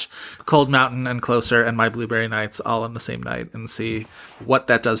 just watch Cold Mountain and Closer and My Blueberry Nights all on the same night and see what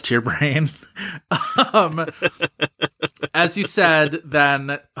that does to your brain. As you said,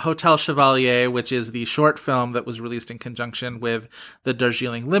 then Hotel Chevalier, which is the short film that was released in conjunction with the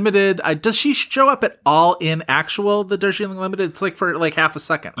Darjeeling Limited. Does she show up at all in actual the Darjeeling Limited? It's like for like half a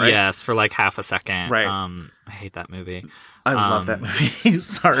second, right? Yes, for like half a second. Right. I hate that movie. I love that movie.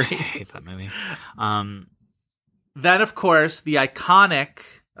 Sorry. I hate that movie. Then, of course, the iconic,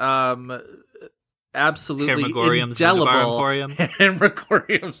 absolutely indelible Henry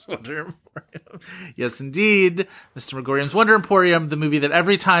Megorium's Wonder Emporium. Yes, indeed. Mr. Megorium's Wonder Emporium, the movie that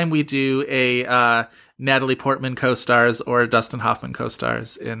every time we do a Natalie Portman co-stars or Dustin Hoffman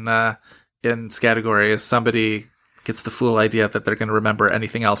co-stars in categories, somebody gets the fool idea that they're going to remember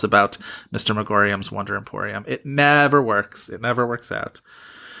anything else about Mr. Megorium's Wonder Emporium. It never works. It never works out.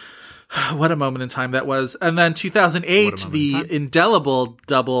 What a moment in time that was. And then 2008, the indelible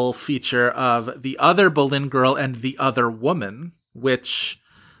double feature of The Other Boleyn Girl and The Other Woman, which...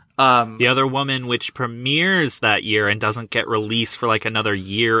 The Other Woman, which premieres that year and doesn't get released for like another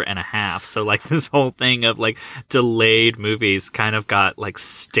year and a half. So like this whole thing of like delayed movies kind of got like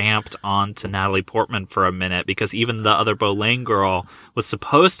stamped onto Natalie Portman for a minute, because even The Other Boleyn Girl was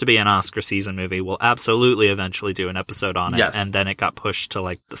supposed to be an Oscar season movie. We'll absolutely eventually do an episode on it. Yes. And then it got pushed to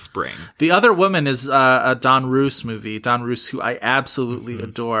like the spring. The Other Woman is a Don Roos movie. Don Roos, who I absolutely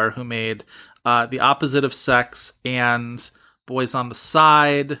adore, who made The Opposite of Sex and Boys on the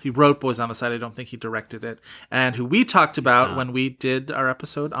Side. He wrote Boys on the Side. I don't think he directed it. And who we talked about when we did our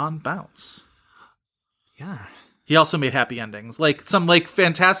episode on Bounce. Yeah. He also made Happy Endings. Like some like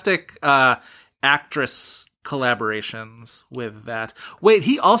fantastic actress collaborations with that. Wait,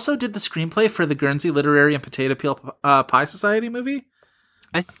 he also did the screenplay for the Guernsey Literary and Potato Peel Pie Society movie?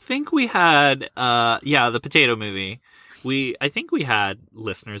 I think we had the potato movie. I think we had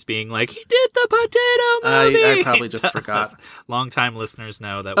listeners being like, he did the potato movie. I probably just forgot. Longtime listeners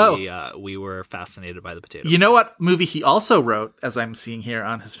know that we were fascinated by the potato movie. You know what movie he also wrote, as I'm seeing here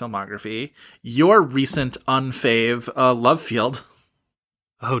on his filmography? Your recent unfave, Love Field.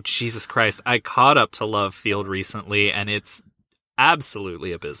 Oh, Jesus Christ. I caught up to Love Field recently, and it's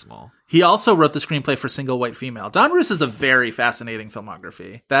absolutely abysmal. He also wrote the screenplay for Single White Female. Don Roos is a very fascinating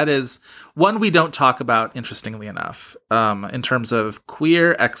filmography. That is one we don't talk about, interestingly enough, in terms of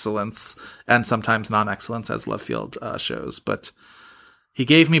queer excellence and sometimes non-excellence, as Love Field shows. But he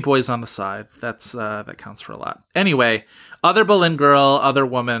gave me Boys on the Side. That counts for a lot. Anyway, Other Boleyn Girl, Other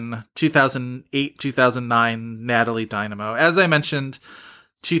Woman, 2008, 2009, Natalie Dynamo. As I mentioned,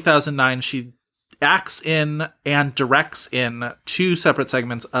 2009, she acts in and directs in 2 separate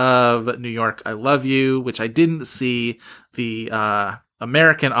segments of New York, I Love You, which I didn't see, the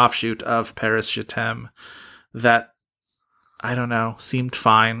American offshoot of Paris Je T'aime, that, I don't know, seemed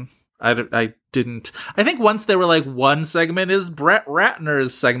fine. I didn't. I think once they were like, one segment is Brett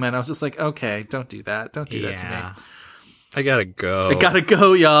Ratner's segment, I was just like, okay, don't do that. Don't do that to me. I gotta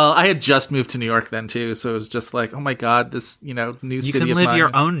go. Y'all. I had just moved to New York then too, so it was just like, oh my god, this new city of mine. You can live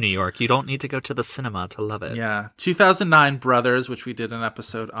your own New York. You don't need to go to the cinema to love it. Yeah. 2009 Brothers, which we did an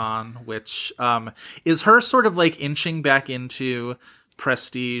episode on, which is her sort of like inching back into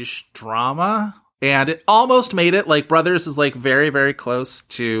prestige drama, and it almost made it. Like, Brothers is like very, very close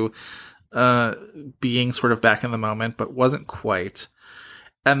to being sort of back in the moment, but wasn't quite.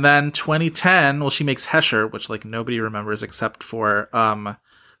 And then 2010, she makes Hesher, which like nobody remembers except for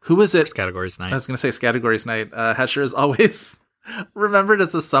who is it? Categories Night. I was going to say Categories Night. Hesher is always remembered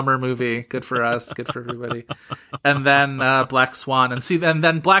as a summer movie. Good for us. Good for everybody. And then Black Swan. And see,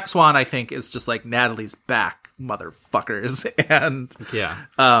 then Black Swan, I think, is just like Natalie's back, motherfuckers. And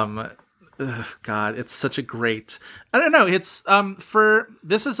God, it's such a great. I don't know. It's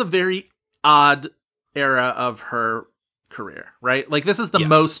this is a very odd era of her career, right? Like, this is the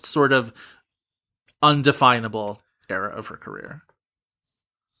most sort of undefinable era of her career.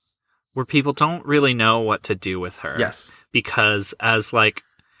 where people don't really know what to do with her. Yes. Because as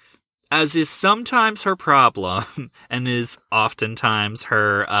is sometimes her problem and is oftentimes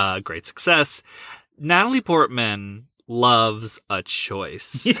her great success, Natalie Portman loves a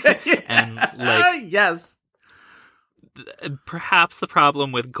choice. And yes. Perhaps the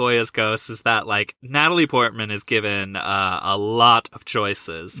problem with Goya's Ghost is that Natalie Portman is given a lot of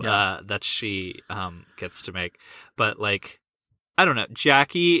choices that she gets to make. But I don't know,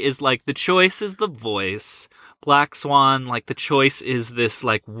 Jackie is the choice is the voice. Black Swan, the choice is this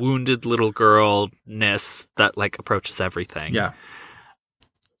wounded little girl-ness that approaches everything. Yeah.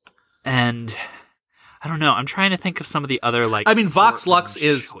 And I don't know. I'm trying to think of some of the other I mean, Vox Lux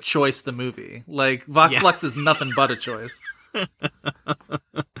is Choice the movie. Vox Lux is nothing but a choice.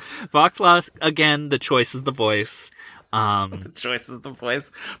 Vox Lux, again, the choice is the voice. The choice is the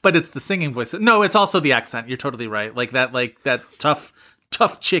voice, but it's the singing voice. No, it's also the accent. You're totally right. That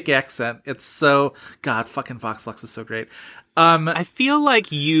tough chick accent. It's so fucking Vox Lux is so great. I feel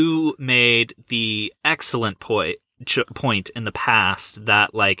like you made the excellent point in the past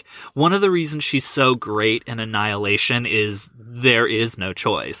that one of the reasons she's so great in Annihilation is there is no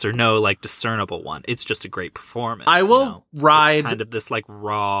choice or no discernible one. It's just a great performance. I will ride it's kind of this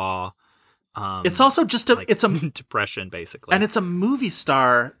raw. It's also just it's a depression basically, and it's a movie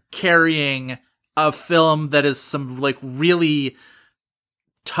star carrying a film that is some really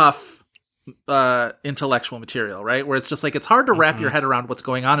tough intellectual material, right? Where it's just it's hard to wrap your head around what's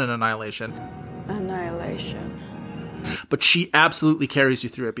going on in Annihilation. But she absolutely carries you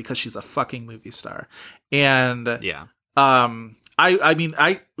through it because she's a fucking movie star. And yeah. I mean,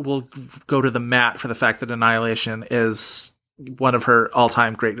 I will go to the mat for the fact that Annihilation is one of her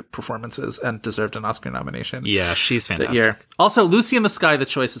all-time great performances and deserved an Oscar nomination. Yeah, she's fantastic. That year. Also, Lucy in the Sky, the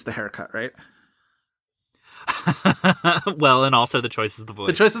choice is the haircut, right? Well, and also the choice is the voice.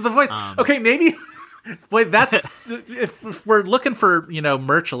 The choice is the voice. Okay, maybe... Boy, that's if we're looking for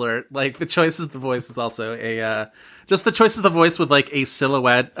merch alert. The choice is the voice is also a just the choice is the voice with a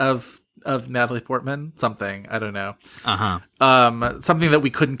silhouette of Natalie Portman. Something I don't know. Something that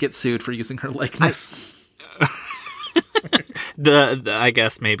we couldn't get sued for using her likeness. the I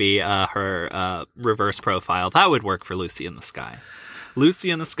guess maybe her reverse profile that would work for Lucy in the Sky.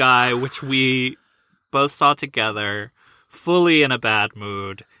 Lucy in the Sky, which we both saw together, fully in a bad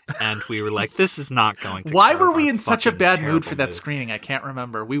mood. And we were this is not going to. Why were we in such a bad mood for that screening? I can't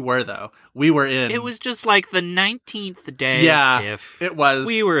remember. We were, though. We were in. It was just the 19th day of TIFF. It was.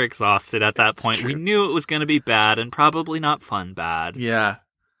 We were exhausted at that point. True. We knew it was going to be bad and probably not fun bad. Yeah.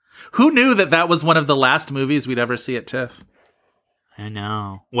 Who knew that was one of the last movies we'd ever see at TIFF? I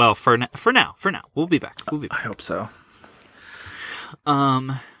know. Well, for now. We'll be back. I hope so.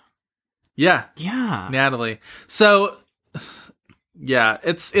 Yeah. Natalie. So... Yeah,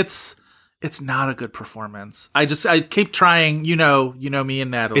 it's not a good performance. I keep trying, you know me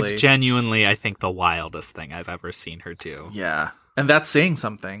and Natalie. It's genuinely, I think, the wildest thing I've ever seen her do. Yeah. And that's saying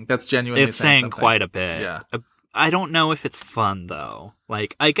something. That's genuinely it's saying quite a bit. Yeah. I don't know if it's fun though.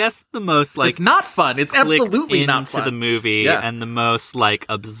 I guess the most it's not fun. It's absolutely not fun. Into the movie and the most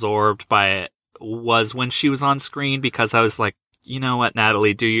absorbed by it was when she was on screen because I was you know what,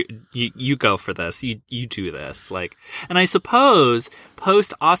 Natalie, you go for this. You do this. And I suppose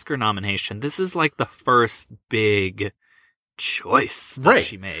post Oscar nomination, this is the first big choice that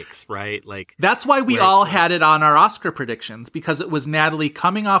she makes, right? That's why we all had it on our Oscar predictions, because it was Natalie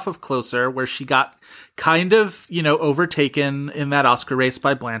coming off of Closer, where she got kind of, overtaken in that Oscar race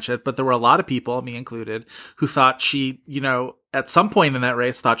by Blanchett, but there were a lot of people, me included, who thought she, at some point in that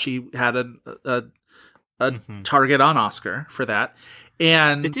race thought she had a target on Oscar for that.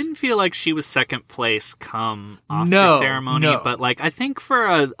 And it didn't feel like she was second place come Oscar ceremony, but I think for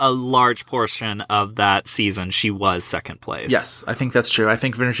a large portion of that season, she was second place. Yes, I think that's true. I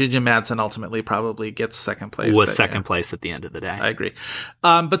think Virginia Madsen ultimately probably gets second place. Was second place at the end of the day. I agree.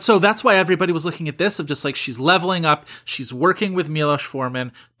 But so that's why everybody was looking at this of just she's leveling up. She's working with Milos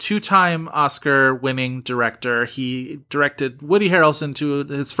Forman, 2-time Oscar winning director. He directed Woody Harrelson to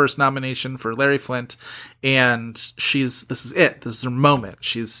his first nomination for Larry Flint. And this is it. This is her moment.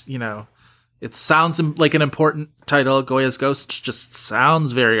 She's, it sounds like an important title. Goya's Ghost just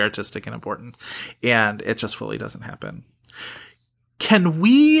sounds very artistic and important. And it just fully doesn't happen. Can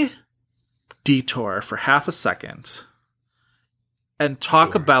we detour for half a second and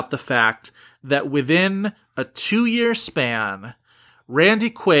talk about the fact that within a 2-year span,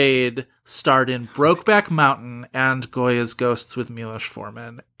 Randy Quaid starred in Brokeback Mountain and Goya's Ghosts with Milos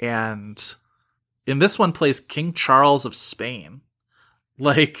Forman, and in this one plays King Charles of Spain.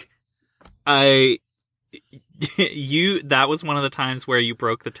 That was one of the times where you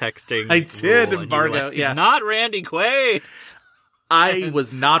broke the texting. I did, rule, embargo. Like, yeah, not Randy Quaid. I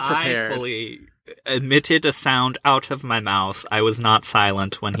was not prepared. I fully emitted a sound out of my mouth. I was not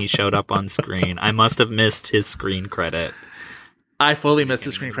silent when he showed up on screen. I must have missed his screen credit. I fully missed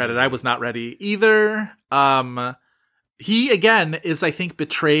his screen credit. I was not ready either. He again is, I think,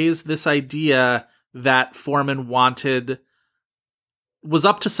 betrays this idea that Foreman was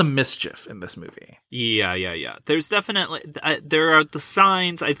up to some mischief in this movie. Yeah. There's definitely there are the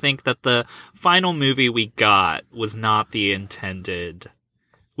signs, I think, that the final movie we got was not the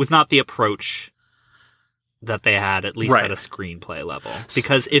approach that they had, at least at a screenplay level.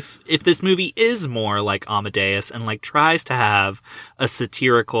 Because if this movie is more like Amadeus and like tries to have a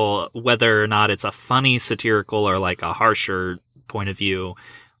satirical, whether or not it's a funny satirical or like a harsher point of view,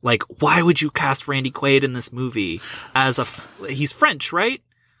 like, why would you cast Randy Quaid in this movie as he's French, right?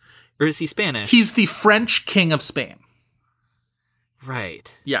 Or is he Spanish? He's the French king of Spain.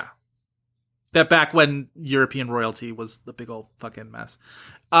 Right. Yeah. That back when European royalty was the big old fucking mess.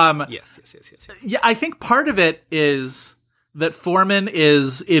 Yes. Yeah, I think part of it is that Foreman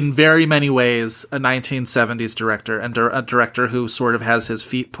is, in very many ways, a 1970s director, and a director who sort of has his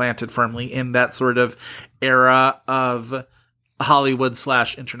feet planted firmly in that sort of era of Hollywood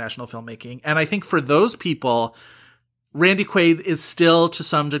 / international filmmaking. And I think for those people, Randy Quaid is still, to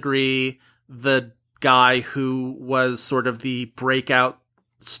some degree, the guy who was sort of the breakout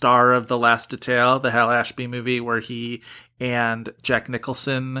star of The Last Detail, the Hal Ashby movie, where he and Jack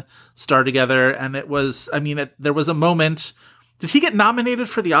Nicholson star together. And it was, there was a moment. Did he get nominated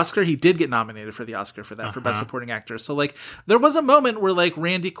for the Oscar? He did get nominated for the Oscar for that, for Best Supporting Actor. So, like, there was a moment where, like,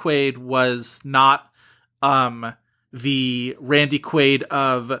 Randy Quaid was not the Randy Quaid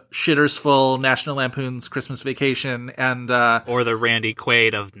of Shitters Full, National Lampoon's Christmas Vacation, and or the Randy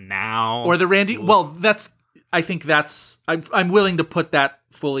Quaid of now, or the Randy. Well, I'm willing to put that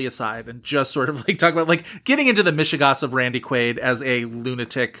fully aside and just sort of like talk about like getting into the mishigas of Randy Quaid as a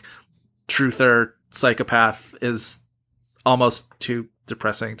lunatic truther psychopath is almost too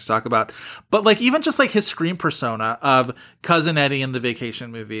depressing to talk about. But like even just like his screen persona of Cousin Eddie in the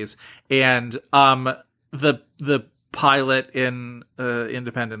Vacation movies and the pilot in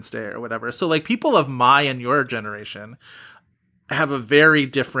Independence Day or whatever. So like people of my and your generation have a very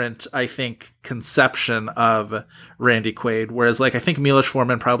different, I think, conception of Randy Quaid. Whereas like I think Milos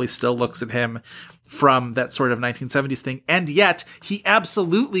Forman probably still looks at him from that sort of 1970s thing. And yet he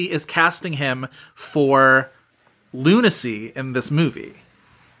absolutely is casting him for lunacy in this movie.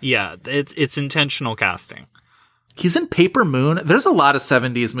 Yeah, it's intentional casting. He's in Paper Moon. There's a lot of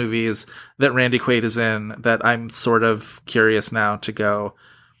 70s movies that Randy Quaid is in that I'm sort of curious now to go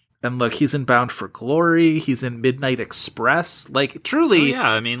and look. He's in Bound for Glory. He's in Midnight Express. Like, truly. Oh, yeah,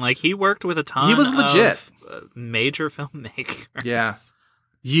 I mean, like, he worked with a ton he was legit. Of major filmmakers. Yeah.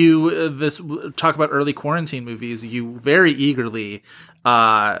 Talk about early quarantine movies. You very eagerly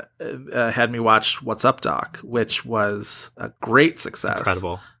had me watch What's Up, Doc, which was a great success.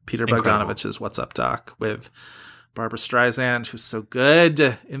 Incredible. Peter Bogdanovich's What's Up, Doc, with Barbara Streisand, who's so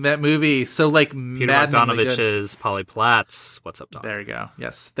good in that movie. So like Peter Bogdanovich's Polly Platt's What's Up, Doc. There you go.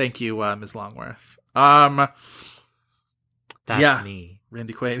 Yes. Thank you, Ms. Longworth. That's me.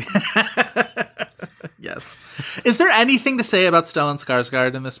 Randy Quaid. Yes. Is there anything to say about Stellan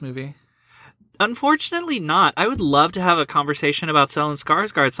Skarsgård in this movie? Unfortunately not. I would love to have a conversation about Stellan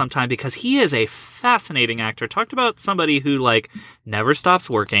Skarsgård sometime because he is a fascinating actor. Talked about somebody who like never stops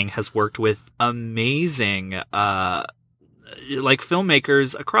working, has worked with amazing like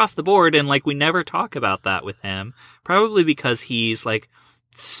filmmakers across the board, and like we never talk about that with him. Probably because he's like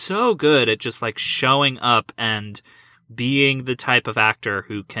so good at just like showing up and being the type of actor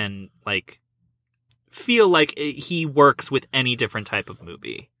who can like feel like he works with any different type of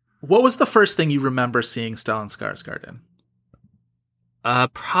movie. What was the first thing you remember seeing Stellan Skarsgård in?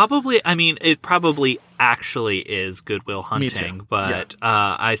 Probably, I mean, it probably actually is Good Will Hunting, but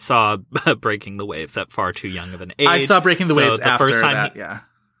yeah. I saw Breaking the Waves at far too young of an age. I saw Breaking the Waves after first time that, yeah.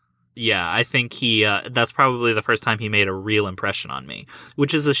 Yeah, I think that's probably the first time he made a real impression on me,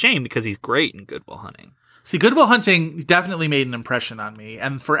 which is a shame because he's great in Good Will Hunting. See, Good Will Hunting definitely made an impression on me,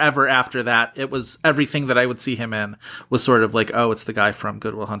 and forever after that, it was everything that I would see him in was sort of like, oh, it's the guy from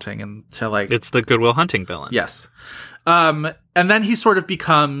Good Will Hunting, until like it's the Good Will Hunting villain. Yes, and then he sort of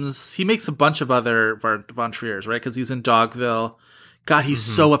he makes a bunch of other Von Triers, right? Because he's in Dogville. God, he's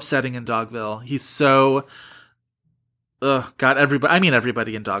so upsetting in Dogville. He's so. God,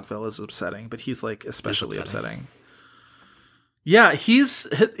 everybody in Dogville is upsetting, but he's like especially upsetting. Yeah, he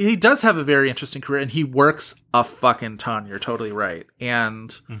does have a very interesting career, and he works a fucking ton. You're totally right.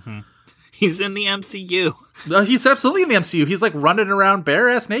 And he's in the MCU. He's absolutely in the MCU. He's like running around bare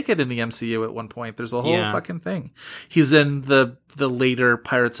ass naked in the MCU at one point. There's a whole fucking thing. He's in the later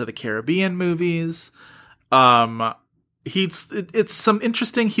Pirates of the Caribbean movies. It's some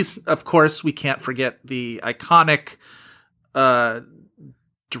interesting. He's, of course, we can't forget the iconic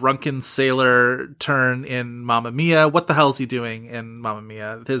drunken sailor turn in Mamma Mia. What the hell is he doing in Mamma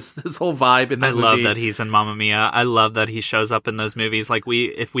Mia? His whole vibe in that movie. I love that he's in Mamma Mia. I love that he shows up in those movies. Like,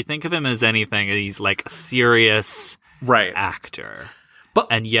 if we think of him as anything, he's like a serious actor.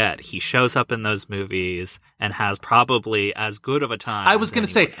 And yet he shows up in those movies and has probably as good of a time. I was going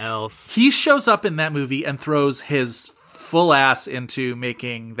to say, he shows up in that movie and throws his full ass into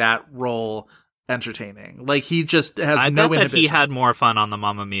making that role entertaining. Like, he just has no inhibitions. I bet that he had more fun on the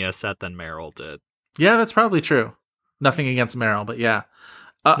Mamma Mia set than Meryl did. Yeah, that's probably true. Nothing against Meryl, but yeah.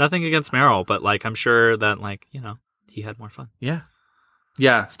 Nothing against Meryl, but like, I'm sure that, like, you know, he had more fun. Yeah.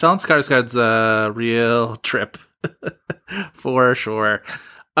 Yeah, Stellan Skarsgård's a real trip. For sure.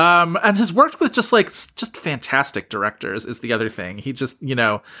 And has worked with just fantastic directors is the other thing. He just, you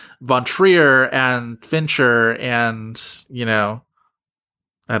know, Von Trier and Fincher and, you know,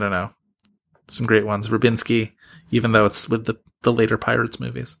 I don't know, some great ones. Rubinsky, even though it's with the later Pirates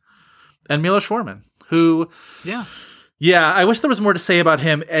movies. And Milos Forman, who... Yeah, I wish there was more to say about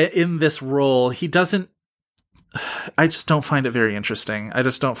him in this role. He doesn't... I just don't find it very interesting. I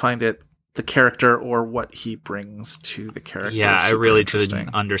just don't find it the character or what he brings to the character. Yeah, I really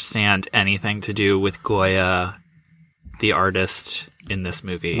didn't understand anything to do with Goya, the artist, in this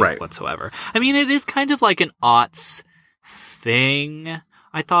movie whatsoever. I mean, it is kind of like an aughts thing,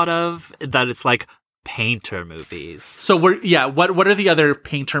 I thought of, that it's like painter movies. So what are the other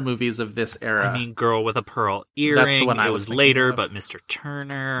painter movies of this era? I mean, Girl with a Pearl Earring. That's the one I was later, but Mr.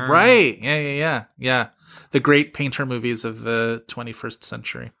 Turner. Right. Yeah. The great painter movies of the 21st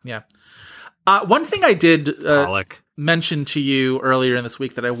century. Yeah. One thing I did mention to you earlier in this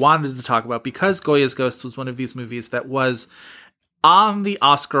week that I wanted to talk about, because Goya's Ghost was one of these movies that was on the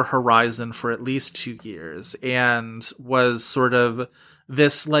Oscar horizon for at least 2 years and was sort of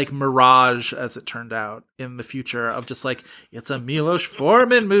this like mirage, as it turned out, in the future of just like, it's a Milos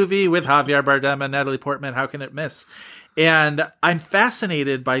Forman movie with Javier Bardem and Natalie Portman. How can it miss? And I'm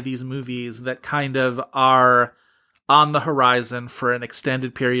fascinated by these movies that kind of are on the horizon for an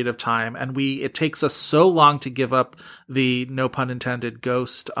extended period of time. And it takes us so long to give up the, no pun intended,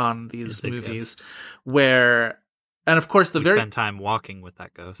 ghost on these movies where, and of course, spend time walking with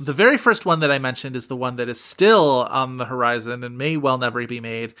that ghost. The very first one that I mentioned is the one that is still on the horizon and may well never be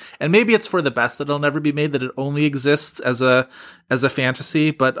made. And maybe it's for the best that it'll never be made, that it only exists as a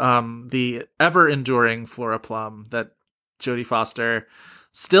fantasy. But the ever enduring Flora Plum that Jodie Foster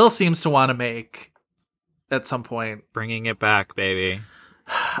still seems to want to make at some point. Bringing it back, baby.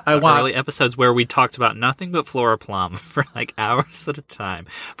 I want early episodes where we talked about nothing but Flora Plum for like hours at a time.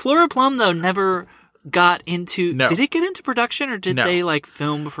 Flora Plum, though, never got into... No. Did it get into production, or did they like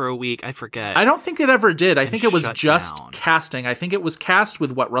film for a week? I forget. I don't think it ever did. I think it was just casting. I think it was cast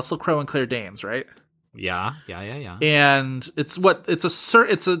with Russell Crowe and Claire Danes, right? Yeah. And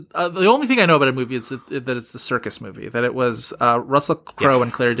the only thing I know about a movie is that it's the circus movie, that it was Russell Crowe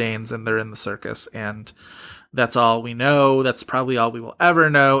and Claire Danes, and they're in the circus, and that's all we know. That's probably all we will ever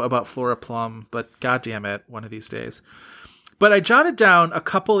know about Flora Plum, but goddamn it, one of these days. But I jotted down a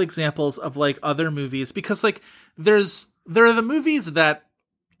couple examples of like other movies, because like there are the movies that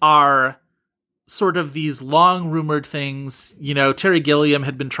are sort of these long rumored things. You know, Terry Gilliam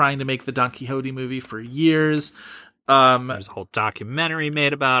had been trying to make the Don Quixote movie for years. There's a whole documentary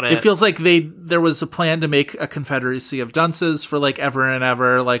made about it. It feels like there was a plan to make a Confederacy of Dunces for like ever and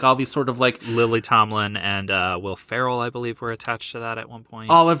ever, like all these sort of like Lily Tomlin and Will Ferrell, I believe, were attached to that at one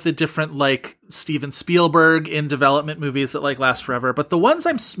point. All of the different like Steven Spielberg in development movies that like last forever. But the ones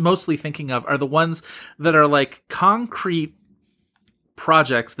I'm mostly thinking of are the ones that are like concrete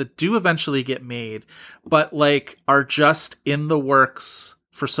projects that do eventually get made, but like are just in the works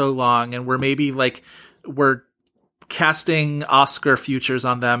for so long, and we're casting Oscar futures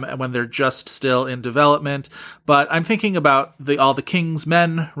on them when they're just still in development. But I'm thinking about All the King's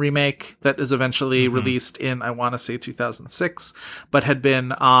Men remake that is eventually released in, I want to say 2006, but had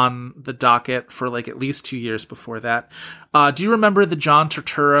been on the docket for like at least 2 years before that. Do you remember the John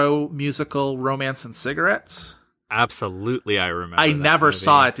Turturro musical Romance and Cigarettes? Absolutely, I remember. I never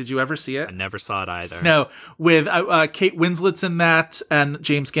saw it. Did you ever see it? I never saw it either. No, with Kate Winslet's in that, and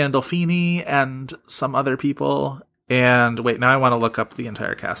James Gandolfini, and some other people. And wait, now I want to look up the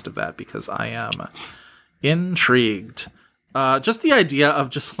entire cast of that because I am intrigued. Just the idea of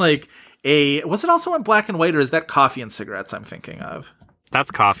just like was it also in black and white, or is that Coffee and Cigarettes I'm thinking of? That's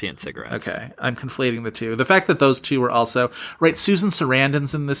Coffee and Cigarettes. Okay, I'm conflating the two. The fact that those two were also... Right, Susan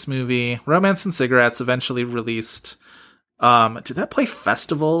Sarandon's in this movie. Romance and Cigarettes eventually released... did that play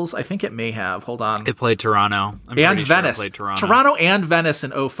festivals? I think it may have. Hold on. It played Toronto. And Venice. Sure it played Toronto and Venice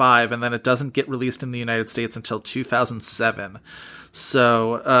in 2005, and then it doesn't get released in the United States until 2007.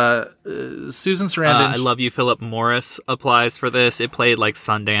 So, Susan Sarandon... I Love You, Philip Morris applies for this. It played like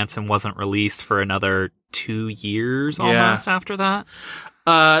Sundance and wasn't released for another 2 years almost after that.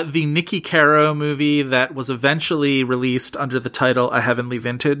 The Nicky Caro movie that was eventually released under the title A Heavenly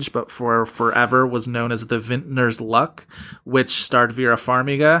Vintage, but for forever was known as The Vintner's Luck, which starred Vera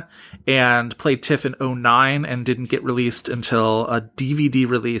Farmiga and played Tiff in 2009 and didn't get released until a DVD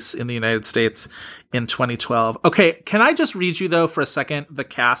release in the United States in 2012. Okay, can I just read you, though, for a second, the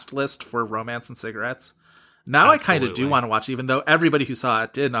cast list for Romance and Cigarettes? Now Absolutely. I kind of do want to watch it, even though everybody who saw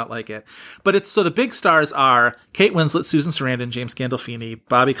it did not like it. But it's so the big stars are Kate Winslet, Susan Sarandon, James Gandolfini,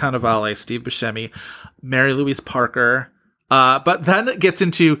 Bobby Cannavale, Steve Buscemi, Mary Louise Parker. But then it gets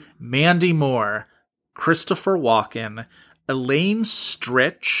into Mandy Moore, Christopher Walken, Elaine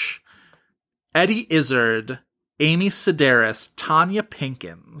Stritch, Eddie Izzard, Amy Sedaris, Tanya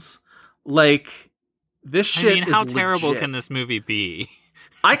Pinkins. Like, this shit is how terrible legit. can this movie be?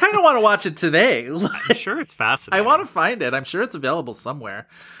 I kind of want to watch it today. I'm sure it's fascinating. I want to find it. I'm sure it's available somewhere.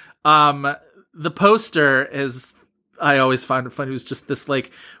 The poster is, I always find it funny. It was just this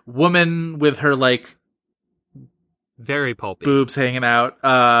like woman with her like very pulpy boobs hanging out,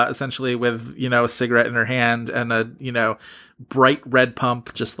 essentially with, a cigarette in her hand and a, bright red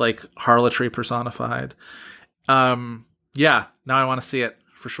pump, just like harlotry personified. Now I want to see it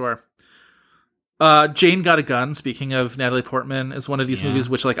for sure. Jane Got a Gun, speaking of Natalie Portman, is one of these movies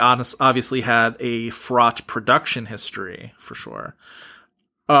which, like, obviously had a fraught production history, for sure.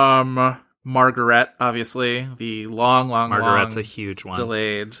 Margaret, obviously, the Margaret's a huge one.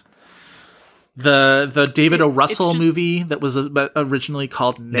 Delayed. The David O. Russell movie that was originally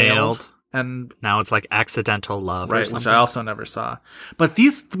called Nailed. And now it's like Accidental Love, right, or something. Which I also never saw. But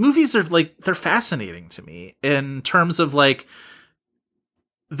these movies are, like, they're fascinating to me in terms of, like,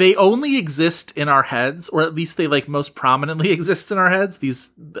 they only exist in our heads, or at least they like most prominently exist in our heads.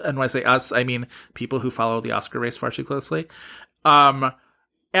 These, and when I say us, I mean people who follow the Oscar race far too closely. And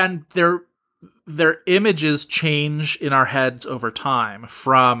their images change in our heads over time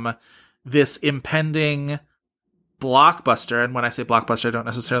from this impending blockbuster. And when I say blockbuster, I don't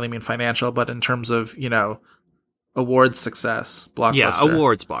necessarily mean financial, but in terms of, awards success, blockbuster. Yeah,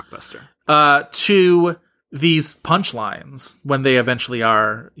 awards blockbuster. To these punchlines when they eventually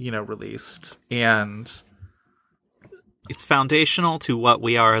are, released. And it's foundational to what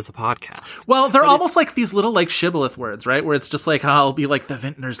we are as a podcast. Well, they're almost like these little like shibboleth words, right? Where it's just like, I'll be like the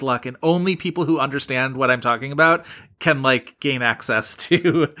Vintner's Luck, and only people who understand what I'm talking about can like gain access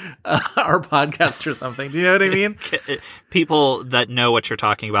to our podcast or something. Do you know what I mean? People that know what you're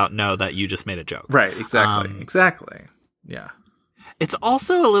talking about know that you just made a joke. Right. Exactly. Exactly. Yeah. It's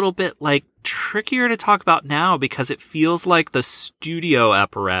also a little bit like trickier to talk about now because it feels like the studio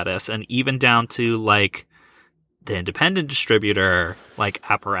apparatus and even down to like the independent distributor like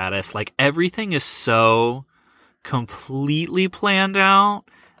apparatus, like everything is so completely planned out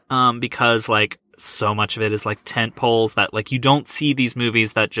because like so much of it is like tent poles that like you don't see these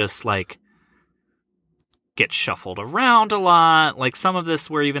movies that just like get shuffled around a lot. Like some of this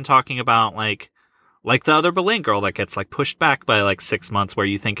we're even talking about like the other Berlin Girl that gets like pushed back by like 6 months where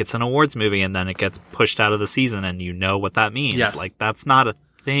you think it's an awards movie and then it gets pushed out of the season and you know what that means. Yes. Like that's not a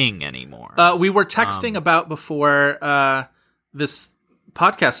thing anymore. We were texting about before this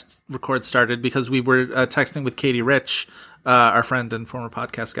podcast record started because we were texting with Katie Rich, our friend and former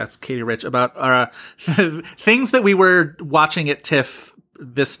podcast guest Katie Rich, about things that we were watching at TIFF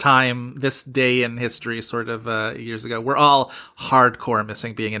this day in history sort of years ago. We're all hardcore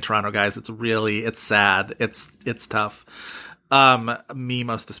missing being in Toronto, guys. It's sad. It's tough. Me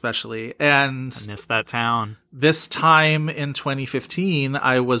most especially. And I miss that town. This time in 2015,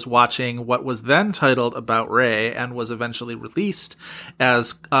 I was watching what was then titled About Ray and was eventually released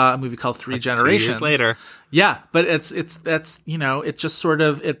as a movie called Three Generations. 2 years later. Yeah, but it just sort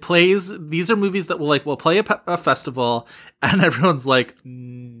of, it plays, these are movies that will play a festival and everyone's like,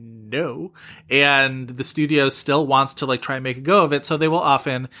 no. And the studio still wants to like try and make a go of it. So they will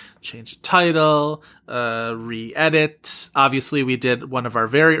often change the title, re-edit. Obviously we did one of our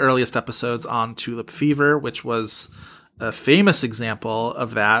very earliest episodes on Tulip Fever, which was a famous example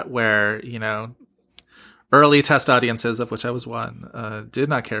of that where, early test audiences, of which I was one, did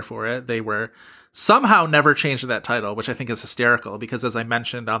not care for it. They were somehow never changed that title, which I think is hysterical because, as I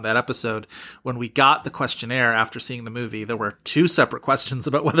mentioned on that episode, when we got the questionnaire after seeing the movie, there were 2 separate questions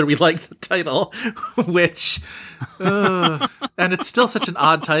about whether we liked the title, which, and it's still such an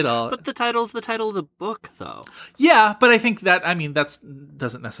odd title. But the title's the title of the book, though. Yeah, but I think that, that's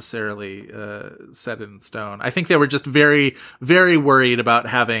doesn't necessarily set in stone. I think they were just very, very worried about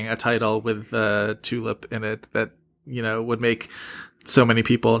having a title with tulip in it that, would make so many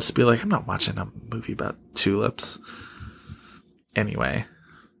people just be like, I'm not watching a movie about tulips. Anyway,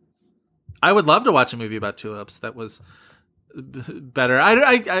 I would love to watch a movie about tulips that was better.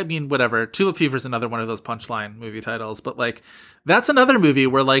 I mean, whatever. Tulip Fever is another one of those punchline movie titles, but like, that's another movie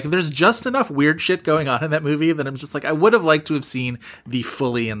where like, there's just enough weird shit going on in that movie that I'm just like, I would have liked to have seen the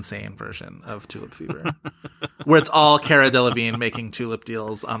fully insane version of Tulip Fever, where it's all Cara Delevingne making tulip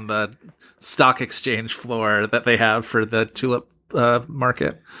deals on the stock exchange floor that they have for the tulip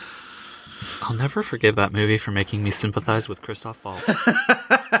market. I'll never forgive that movie for making me sympathize with Christoph Waltz.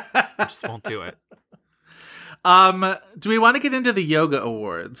 I just won't do it. Do we want to get into the Yoga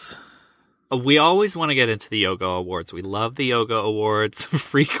Awards? We always want to get into the Yoga Awards. We love the Yoga Awards.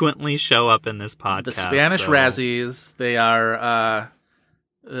 Frequently show up in this podcast. The Spanish Razzies. They are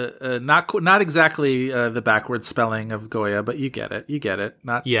not exactly the backward spelling of Goya, but you get it.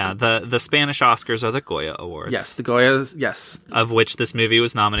 The Spanish Oscars are the Goya Awards. Yes, the Goyas. Yes, of which this movie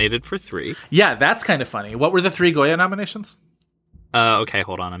was nominated for 3. Yeah, that's kind of funny. What were the 3 Goya nominations? Okay,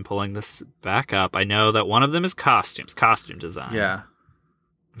 hold on. I'm pulling this back up. I know that one of them is costume design. Yeah.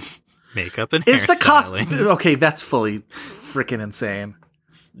 Makeup and it's hairstyling. The okay, that's fully freaking insane.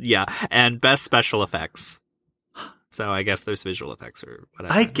 Yeah, and best special effects. So I guess there's visual effects or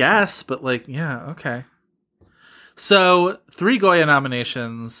whatever. I guess, but like, yeah, okay. So 3 Goya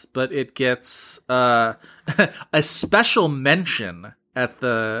nominations, but it gets a special mention at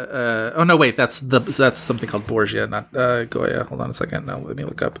the oh no, wait, that's something called Borgia, not Goya. Hold on a second. Now let me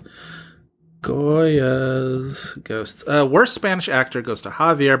look up Goya's Ghosts. Worst Spanish actor goes to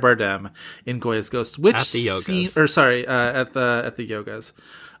Javier Bardem in Goya's Ghosts, which at the Yogas. At the Yogas,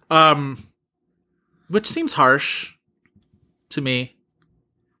 which seems harsh to me.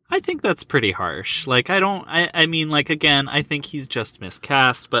 I think that's pretty harsh. Like, I mean, like, again, I think he's just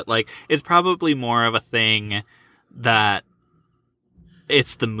miscast, but like, it's probably more of a thing that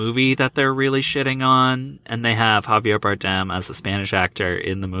it's the movie that they're really shitting on, and they have Javier Bardem as a Spanish actor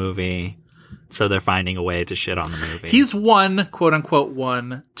in the movie, so they're finding a way to shit on the movie. He's quote unquote,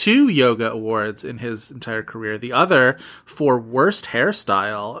 won 2 Yoga Awards in his entire career. The other for worst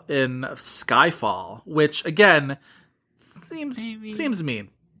hairstyle in Skyfall, which again seems mean.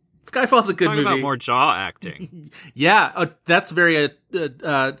 Skyfall's a good movie. Talk about more jaw acting. Yeah, that's very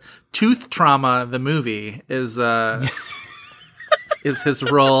Tooth Trauma. The movie is is his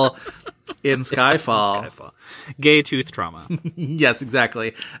role in Skyfall. Gay tooth trauma. Yes,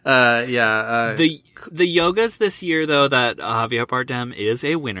 exactly. The Yogas this year, though, that Javier Bardem is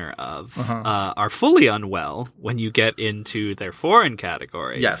a winner of, are fully unwell when you get into their foreign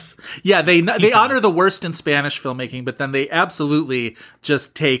categories. Yes. Yeah, they honor the worst in Spanish filmmaking, but then they absolutely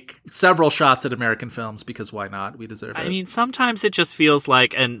just take several shots at American films because why not? We deserve it. I mean, sometimes it just feels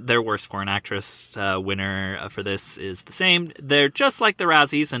like, and their worst foreign actress winner for this is the same. They're just like the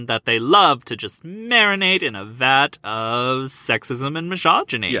Razzies in that they love to just marinate in a vat of sexism and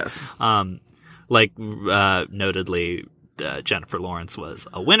misogyny. Yes. Notedly, Jennifer Lawrence was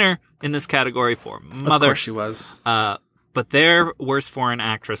a winner in this category for Mother. Of course she was. But their worst foreign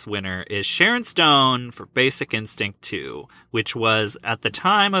actress winner is Sharon Stone for Basic Instinct 2, which was, at the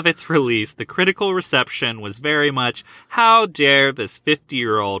time of its release, the critical reception was very much, how dare this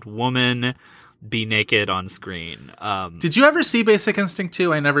 50-year-old woman be naked on screen? Did you ever see Basic Instinct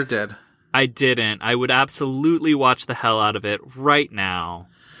 2? I never did. I didn't. I would absolutely watch the hell out of it right now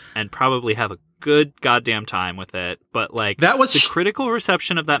and probably have a good goddamn time with it. But like, that was the critical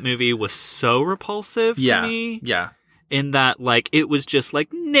reception of that movie was so repulsive to me. Yeah. In that, like, it was just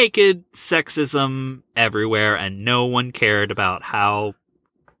like naked sexism everywhere and no one cared about how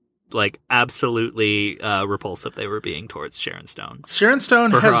like absolutely repulsive they were being towards Sharon Stone. Sharon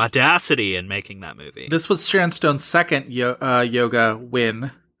Stone for her audacity in making that movie. This was Sharon Stone's second yoga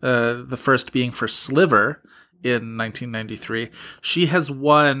win. The first being for Sliver in 1993. She has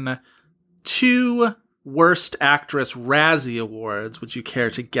won 2 Worst Actress Razzie Awards. Would you care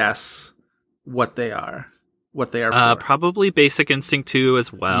to guess what they are? What they are for? Probably Basic Instinct 2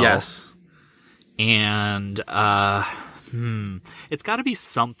 as well. Yes. And It's got to be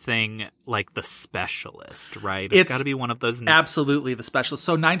something like The Specialist, right? It's got to be one of those. Absolutely, The Specialist.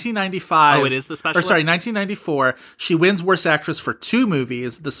 So 1995. Oh, it is The Specialist? Or sorry, 1994. She wins Worst Actress for 2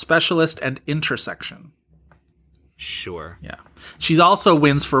 movies, The Specialist and Intersection. Sure. Yeah. She also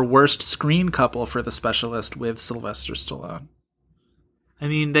wins for Worst Screen Couple for The Specialist with Sylvester Stallone. I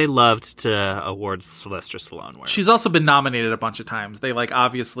mean, they loved to award Sylvester Stallone work. She's also been nominated a bunch of times. They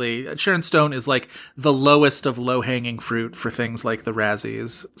obviously, Sharon Stone is the lowest of low-hanging fruit for things like the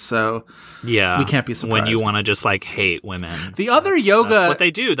Razzies. So yeah, we can't be surprised. When you want to just hate women. The other yoga... That's what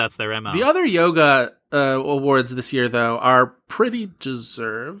they do. That's their MO. The other yoga awards this year, though, are pretty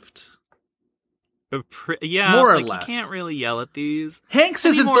deserved. Yeah, more or less. You can't really yell at these. Hanks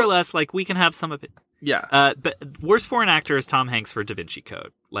isn't more or less we can have some of it. Yeah. But worst foreign actor is Tom Hanks for Da Vinci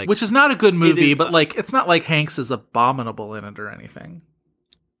Code. Which is not a good movie, but it's not like Hanks is abominable in it or anything.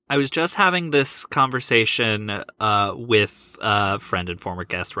 I was just having this conversation with friend and former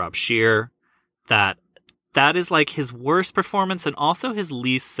guest Rob Scheer that is his worst performance and also his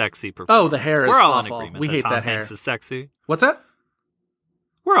least sexy performance. Oh, the hair is We're all awful. in agreement We that hate Tom that Hanks hair. is sexy. What's that?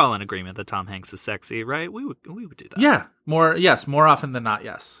 We're all in agreement that Tom Hanks is sexy, right? We would do that. Yeah. More often than not,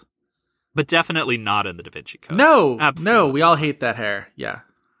 yes. But definitely not in the Da Vinci Code. No. Absolutely. No, we all hate that hair. Yeah.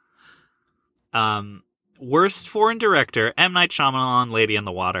 Worst foreign director, M. Night Shyamalan, Lady in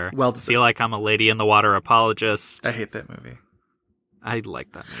the Water. Well I feel like I'm a Lady in the Water apologist. I hate that movie. I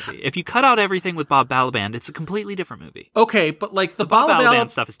like that movie. If you cut out everything with Bob Balaban, it's a completely different movie. Okay, but the Bob Balaban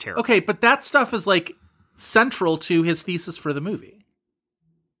stuff is terrible. Okay, but that stuff is central to his thesis for the movie.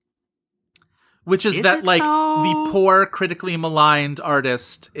 Which is that the poor, critically maligned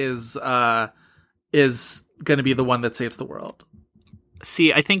artist is going to be the one that saves the world.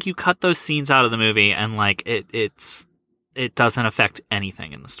 See, I think you cut those scenes out of the movie, and it doesn't affect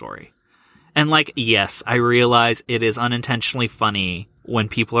anything in the story. And yes, I realize it is unintentionally funny when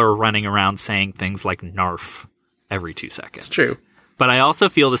people are running around saying things like "narf" every 2 seconds. It's true, but I also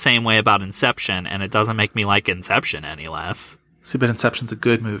feel the same way about Inception, and it doesn't make me like Inception any less. See, but Inception's a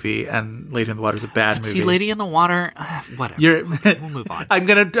good movie, and Lady in the Water is a bad movie. See, Lady in the Water, whatever. We'll move on. I'm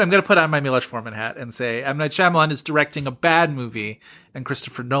gonna put on my Milos Forman hat and say M. Night Shyamalan is directing a bad movie, and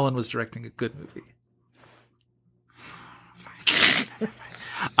Christopher Nolan was directing a good movie.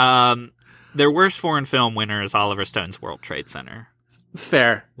 Their worst foreign film winner is Oliver Stone's World Trade Center.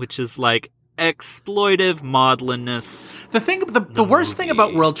 Fair, which is exploitive maudlinness. The worst thing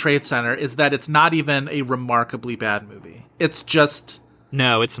about World Trade Center is that it's not even a remarkably bad movie. It's just...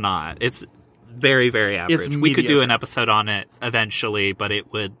 No, it's not. It's very, very average. We could do an episode on it eventually, but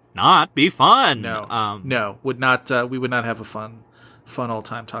it would not be fun. No, would not. We would not have a fun old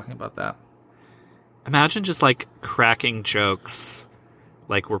time talking about that. Imagine just cracking jokes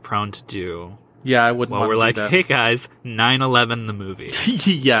like we're prone to do. Yeah, I wouldn't. Well, we're want to do that. Hey guys, 9/11 the movie.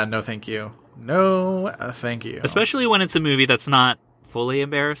 Yeah, no, thank you. No, thank you. Especially when it's a movie that's not fully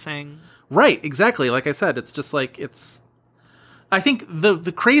embarrassing. Right, exactly. Like I said, it's just it's... I think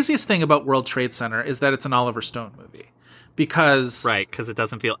the craziest thing about World Trade Center is that it's an Oliver Stone movie. Because... Right, because it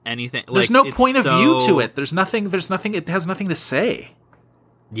doesn't feel anything... There's no point of view to it. There's nothing, it has nothing to say.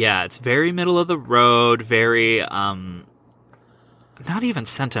 Yeah, it's very middle of the road, very, not even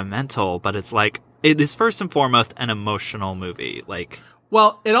sentimental, but it's it is first and foremost an emotional movie.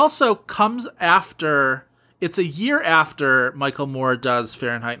 Well, it also comes after... It's a year after Michael Moore does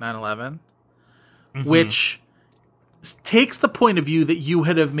Fahrenheit 9/11, which takes the point of view that you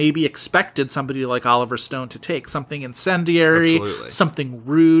would have maybe expected somebody like Oliver Stone to take. Something incendiary, something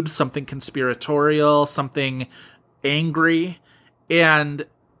rude, something conspiratorial, something angry. And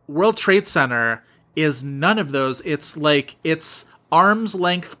World Trade Center is none of those. It's it's arm's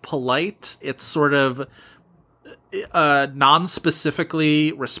length polite. It's sort of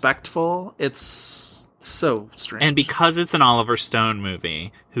non-specifically respectful. It's so strange. And because it's an Oliver Stone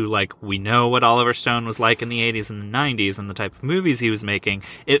movie, who, we know what Oliver Stone was like in the 80s and the 90s and the type of movies he was making,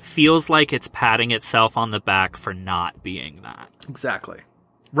 it feels like it's patting itself on the back for not being that. Exactly.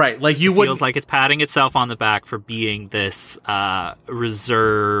 Right. It feels like it's patting itself on the back for being this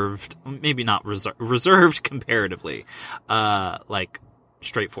reserved, maybe not reserved comparatively,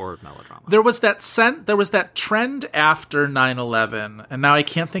 straightforward melodrama. There was that trend after 9/11, and now I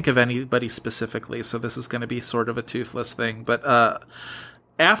can't think of anybody specifically, so this is going to be sort of a toothless thing, but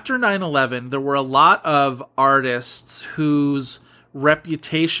after 9/11, there were a lot of artists whose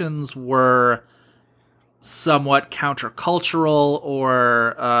reputations were somewhat countercultural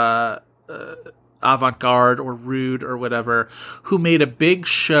or avant-garde or rude or whatever, who made a big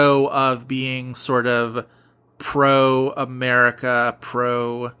show of being sort of pro-America,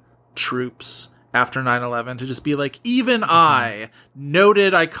 pro-troops, after 9/11 to just be like, even I,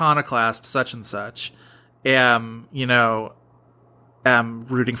 noted iconoclast such and such, am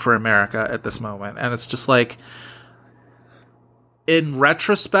rooting for America at this moment. And it's just like, in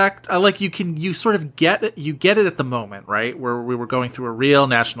retrospect, you sort of get it at the moment, right? Where we were going through a real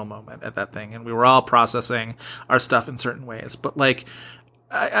national moment at that thing, and we were all processing our stuff in certain ways. But like,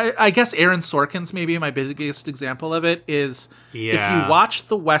 I guess Aaron Sorkin's maybe my biggest example of it is if you watch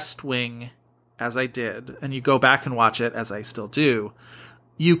The West Wing, as I did, and you go back and watch it, as I still do,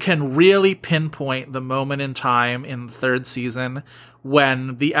 you can really pinpoint the moment in time in the third season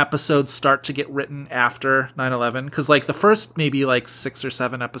when the episodes start to get written after 9/11. Because like the first maybe like 6 or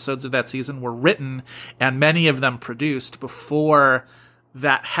 7 episodes of that season were written, and many of them produced before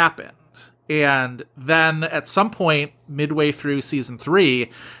that happened. And then at some point midway through season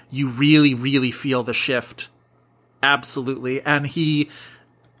 3, you really, really feel the shift. Absolutely. And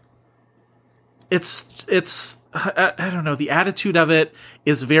it's I don't know, the attitude of it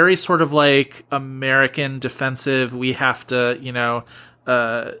is very sort of like American defensive. We have to,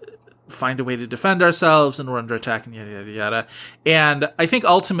 find a way to defend ourselves, and we're under attack, and yada, yada, yada. And I think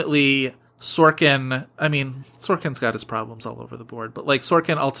ultimately Sorkin's got his problems all over the board, but like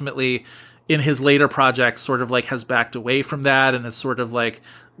Sorkin ultimately in his later projects sort of like has backed away from that and has sort of like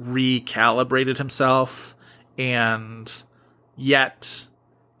recalibrated himself. And yet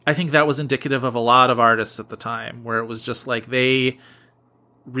I think that was indicative of a lot of artists at the time, where it was just like they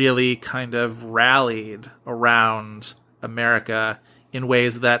really kind of rallied around America in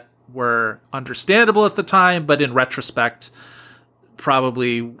ways that were understandable at the time, but in retrospect,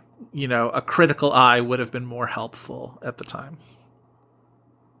 probably, a critical eye would have been more helpful at the time.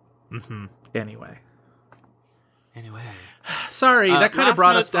 Mm-hmm. Anyway. Sorry, that kind of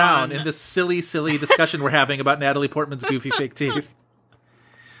brought us down in this silly discussion we're having about Natalie Portman's goofy fake teeth.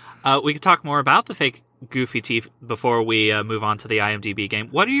 We could talk more about the fake goofy teeth before we move on to the IMDb game.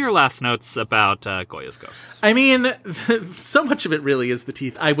 What are your last notes about Goya's Ghosts? I mean, so much of it really is the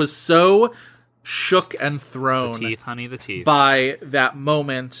teeth. I was so shook and thrown. The teeth, honey, the teeth. By that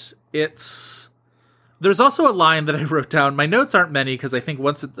moment. There's also a line that I wrote down. My notes aren't many because I think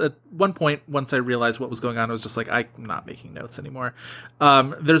at one point, once I realized what was going on, I was just like, I'm not making notes anymore.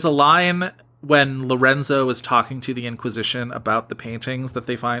 There's a line when Lorenzo is talking to the Inquisition about the paintings that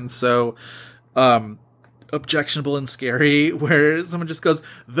they find so objectionable and scary, where someone just goes,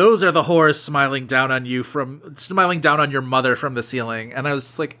 "Those are the whores smiling down on your mother from the ceiling." And I was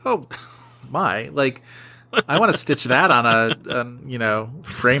just like, oh my, like, I want to stitch that on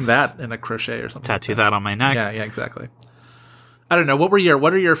frame that in a crochet or something. Tattoo that on my neck. Yeah, exactly. I don't know. What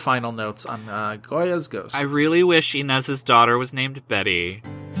are your final notes on Goya's Ghosts? I really wish Inez's daughter was named Betty,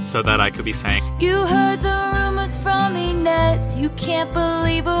 so that I could be saying, "You heard the rumors from Inez. You can't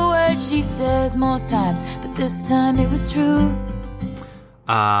believe a word she says most times, but this time it was true."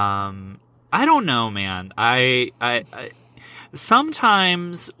 I don't know, man. I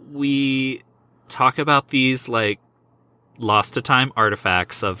sometimes we talk about these like lost to time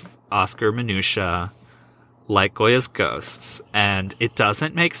artifacts of Oscar minutia, like Goya's Ghosts, and it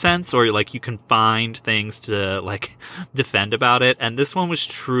doesn't make sense, or like you can find things to like defend about it. And this one was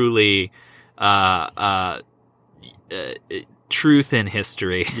truly truth in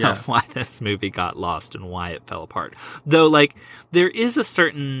history of why this movie got lost and why it fell apart. Though, like, there is a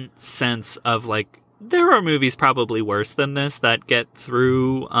certain sense of like there are movies probably worse than this that get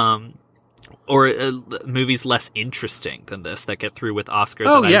through, or movies less interesting than this that get through with Oscar.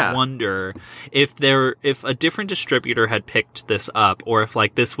 I wonder if a different distributor had picked this up, or if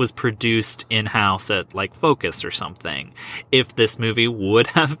like this was produced in-house at like Focus or something, if this movie would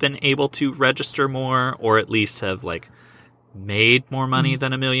have been able to register more, or at least have like made more money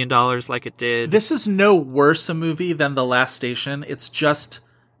than $1 million like it did. This is no worse a movie than The Last Station. It's just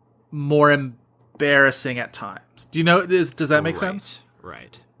more embarrassing at times. Do you know, does that make sense?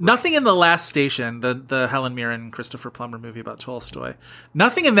 Right. Nothing in The Last Station, the Helen Mirren, Christopher Plummer movie about Tolstoy,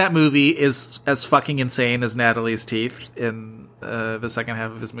 nothing in that movie is as fucking insane as Natalie's teeth in the second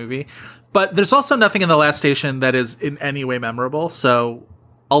half of this movie. But there's also nothing in The Last Station that is in any way memorable. So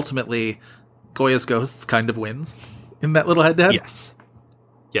ultimately, Goya's Ghosts kind of wins in that little head-to-head. Yes.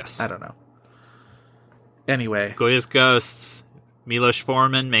 I don't know. Anyway. Goya's Ghosts, Milos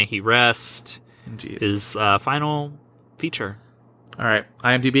Forman, may he rest. Indeed. His final feature. All right.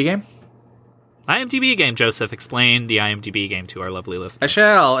 IMDb game? IMDb game, Joseph. Explain the IMDb game to our lovely listeners. I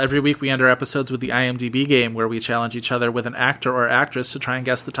shall. Every week we end our episodes with the IMDb game, where we challenge each other with an actor or actress to try and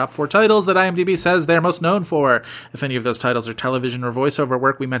guess the top 4 titles that IMDb says they're most known for. If any of those titles are television or voiceover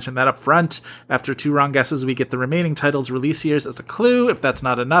work, we mention that up front. After 2 wrong guesses, we get the remaining titles' release years as a clue. If that's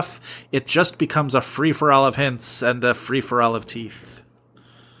not enough, it just becomes a free-for-all of hints and a free-for-all of teeth.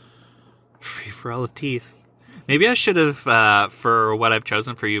 Free-for-all of teeth. Maybe I should have, for what I've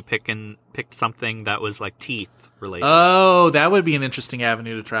chosen for you, picked something that was like teeth related. Oh, that would be an interesting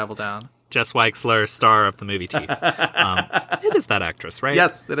avenue to travel down. Jess Weixler, star of the movie Teeth. It is that actress, right?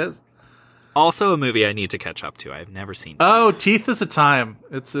 Yes, it is. Also a movie I need to catch up to. I've never seen Teeth. Oh, Teeth is a time.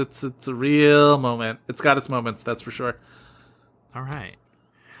 It's a real moment. It's got its moments, that's for sure. All right.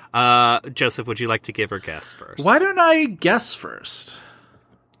 Joseph, would you like to give or guess first? Why don't I guess first?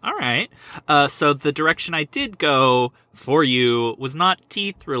 All right. So the direction I did go for you was not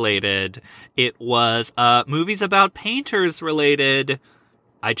teeth related. It was movies about painters related.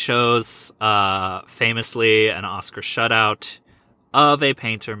 I chose famously an Oscar shutout of a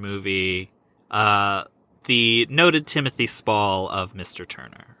painter movie, the noted Timothy Spall of Mr.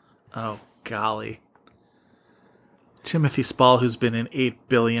 Turner. Oh, golly. Timothy Spall, who's been in 8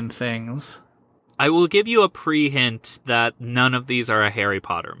 billion things. I will give you a pre-hint that none of these are a Harry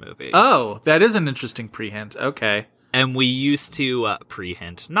Potter movie. Oh, that is an interesting pre-hint. Okay. And we used to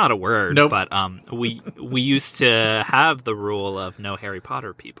pre-hint, not a word, nope. But we used to have the rule of no Harry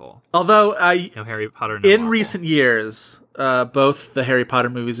Potter people. Although no Harry Potter, no in Marvel. recent years, both the Harry Potter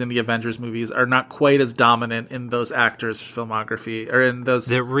movies and the Avengers movies are not quite as dominant in those actors' filmography, or in those.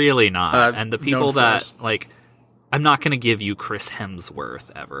 They're really not, and the people that films. like. I'm not going to give you Chris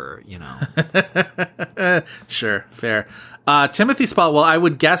Hemsworth ever, you know. Sure, fair. Timothy Spall, well, I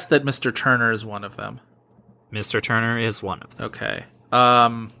would guess that Mr. Turner is one of them. Mr. Turner is one of them. Okay.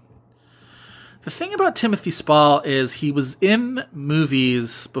 The thing about Timothy Spall is he was in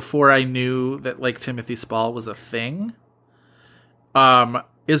movies before I knew that, like, Timothy Spall was a thing.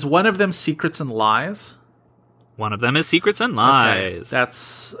 Is one of them Secrets and Lies? One of them is Secrets and Lies. Okay.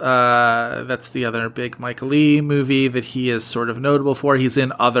 That's the other big Michael Lee movie that he is sort of notable for. He's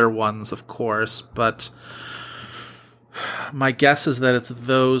in other ones, of course, but my guess is that it's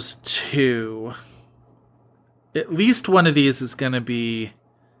those 2. At least one of these is going to be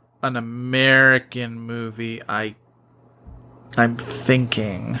an American movie. I'm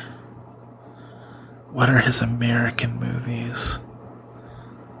thinking, what are his American movies?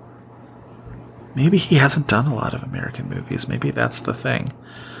 Maybe he hasn't done a lot of American movies. Maybe that's the thing.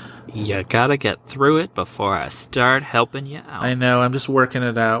 You gotta get through it before I start helping you out. I know, I'm just working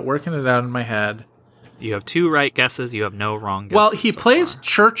it out in my head. You have 2 right guesses, you have no wrong guesses. Well, he so plays far.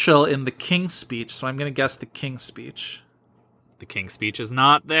 Churchill in The King's Speech, so I'm going to guess The King's Speech. The King's Speech is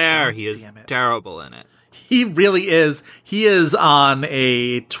not there. Oh, he is damn it. terrible in it. He really is. He is on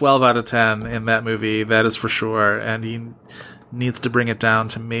a 12 out of 10 in that movie, that is for sure, and he needs to bring it down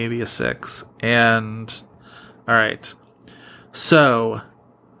to maybe a 6. And, all right. So,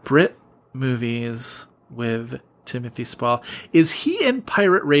 Brit movies with Timothy Spall. Is he in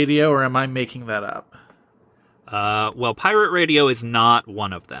Pirate Radio, or am I making that up? Well, Pirate Radio is not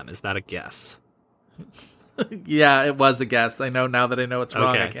one of them. Is that a guess? Yeah, it was a guess. I know now that I know it's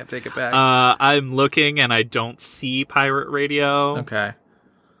wrong. Okay. I can't take it back. I'm looking and I don't see Pirate Radio. Okay.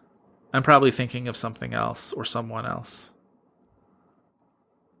 I'm probably thinking of something else or someone else.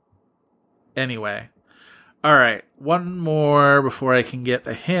 Anyway. All right. One more before I can get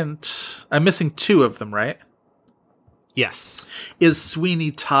a hint. I'm missing 2 of them, right? Yes. Is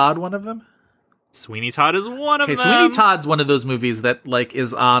Sweeney Todd one of them? Sweeney Todd is one of them. Okay, Sweeney Todd's one of those movies that like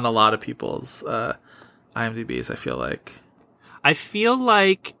is on a lot of people's IMDb's, I feel like. I feel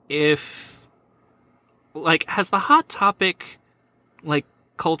like if like has the Hot Topic like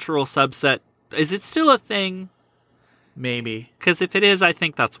cultural subset, is it still a thing? Maybe. Because if it is, I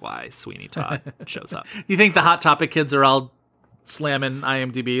think that's why Sweeney Todd shows up. You think the Hot Topic kids are all slamming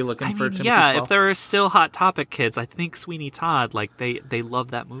IMDb looking for Timothy Spall? If there are still Hot Topic kids, I think Sweeney Todd, like they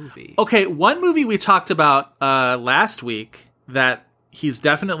love that movie. Okay, one movie we talked about last week that he's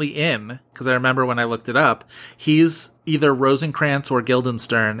definitely in, because I remember when I looked it up, he's either Rosencrantz or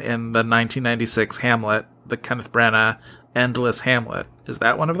Guildenstern in the 1996 Hamlet, the Kenneth Branagh Endless Hamlet. Is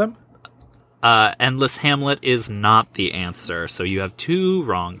that one of them? Endless Hamlet is not the answer, so you have 2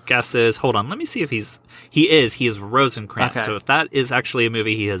 wrong guesses. Hold on, let me see if he is Rosencrantz. Okay. So if that is actually a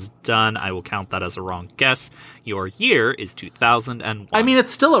movie he has done, I will count that as a wrong guess. Your year is 2001. I mean,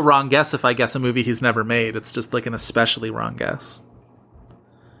 it's still a wrong guess if I guess a movie he's never made. It's just like an especially wrong guess.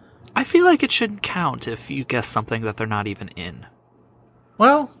 I feel like it shouldn't count if you guess something that they're not even in.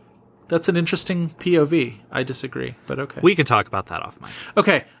 Well, That's an interesting POV. I disagree, but okay. We can talk about that off mic.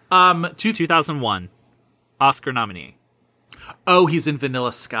 Okay. 2001 Oscar nominee. Oh, he's in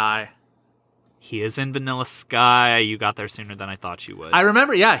Vanilla Sky. He is in Vanilla Sky. You got there sooner than I thought you would. I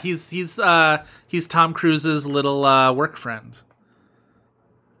remember. Yeah, he's Tom Cruise's little work friend.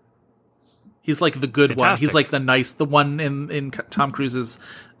 He's like the good one. He's like the one in Tom Cruise's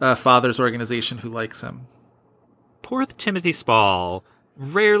father's organization who likes him. Poor Timothy Spall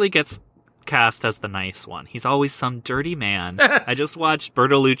rarely gets cast as the nice one. He's always some dirty man. I just watched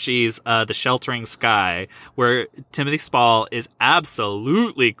Bertolucci's The Sheltering Sky, where Timothy Spall is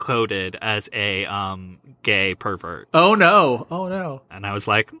absolutely coded as a gay pervert. Oh no. And I was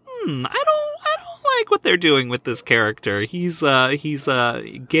like, I don't like what they're doing with this character. He's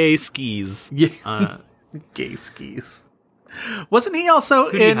gay skis. Yeah. Gay skis. Wasn't he also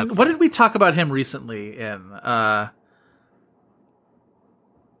in what did we talk about him recently in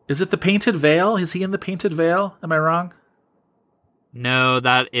is it The Painted Veil? Is he in The Painted Veil? Am I wrong? No,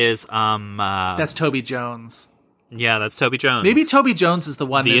 that is that's Toby Jones. Yeah, that's Toby Jones. Maybe Toby Jones is the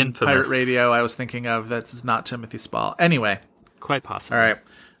one in infamous Pirate Radio I was thinking of. That's not Timothy Spall. Anyway. Quite possible. All right.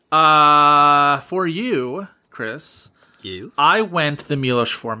 For you, Chris, yes. I went the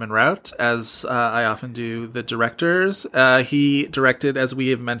Milos Forman route, as I often do the directors. He directed, as we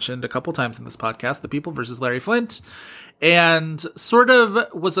have mentioned a couple times in this podcast, The People versus Larry Flint, and sort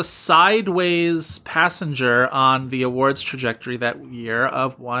of was a sideways passenger on the awards trajectory that year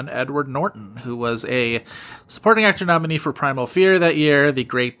of one Edward Norton, who was a supporting actor nominee for Primal Fear that year, the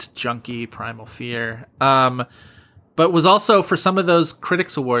great junkie Primal Fear. But was also, for some of those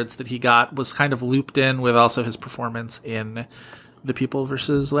critics awards that he got, was kind of looped in with also his performance in The People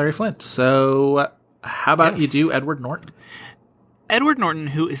versus Larry Flint. So how about you do Edward Norton? Edward Norton,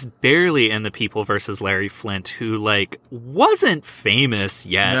 who is barely in The People versus Larry Flint, who, like, wasn't famous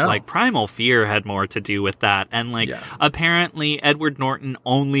yet. No. Like, Primal Fear had more to do with that. And, like, apparently Edward Norton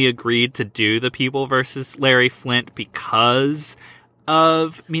only agreed to do The People versus Larry Flint because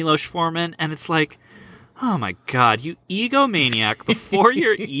of Milos Forman. And it's like, oh my God, you egomaniac, before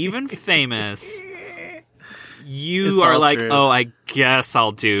you're even famous, you are like, true. oh, I guess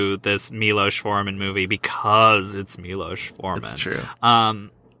I'll do this Milos Forman movie because it's Milos Forman. It's true. All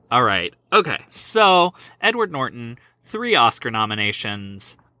right. Okay. So, Edward Norton, 3 Oscar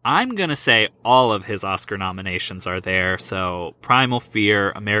nominations. I'm going to say all of his Oscar nominations are there. So, Primal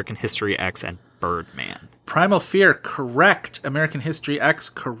Fear, American History X, and Birdman. Primal Fear, correct. American History X,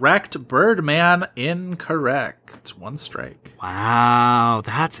 correct. Birdman, incorrect. 1 strike. Wow,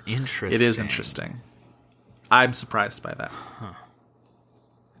 that's interesting. It is interesting. I'm surprised by that. Huh.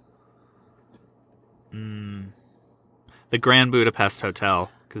 The Grand Budapest Hotel,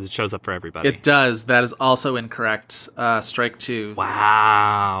 because it shows up for everybody. It does. That is also incorrect. Strike 2.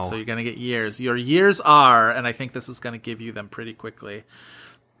 Wow. So you're going to get years. Your years are, and I think this is going to give you them pretty quickly,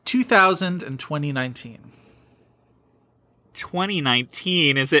 2000 and 2019.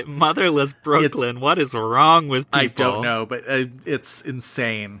 2019? Is it Motherless Brooklyn? What is wrong with people? I don't know, but it's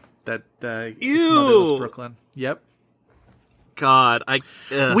insane that it's Ew. Motherless Brooklyn. Yep. God,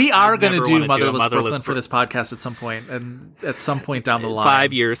 we are going to do Motherless Brooklyn for this podcast at some point, and at some point down the line,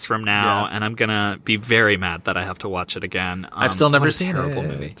 5 years from now, and I'm gonna be very mad that I have to watch it again. I've still never seen terrible it.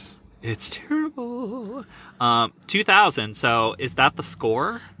 Movie. It's terrible. 2000. So is that the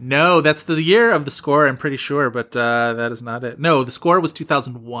score? No, that's the year of the score. I'm pretty sure, but that is not it. No, the score was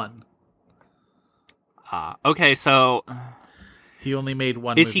 2001. Okay, so. He only made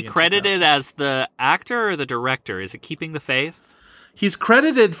one. Is he credited as the actor or the director? Is it Keeping the Faith? He's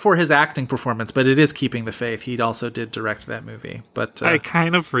credited for his acting performance, but it is Keeping the Faith. He also did direct that movie. But I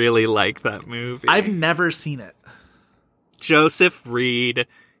kind of really like that movie. I've never seen it. Joseph Reed,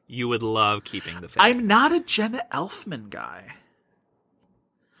 you would love Keeping the Faith. I'm not a Jenna Elfman guy.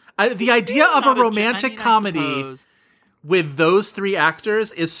 The idea of a romantic comedy with those 3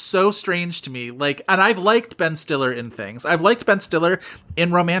 actors is so strange to me. Like, and I've liked Ben Stiller in things. I've liked Ben Stiller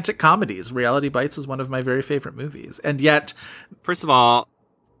in romantic comedies. Reality Bites is one of my very favorite movies. And yet, first of all,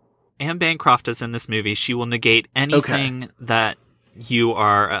 Anne Bancroft is in this movie. She will negate anything that you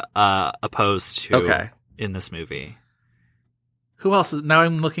are opposed to in this movie. Who else is? Now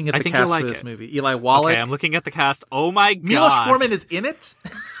I'm looking at the cast for this movie. Eli Wallach. Okay, I'm looking at the cast. Oh my God. Milos Forman is in it?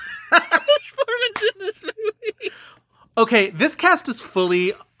 Milos Forman's in this movie. Okay, this cast is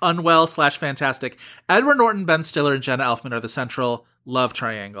fully unwell/fantastic. Edward Norton, Ben Stiller, and Jenna Elfman are the central love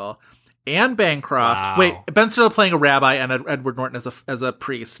triangle. Anne Bancroft. Wow. Wait, Ben Stiller playing a rabbi and Edward Norton as a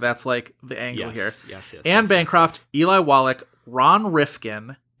priest. That's like the angle here. Yes. Anne Bancroft, Eli Wallach, Ron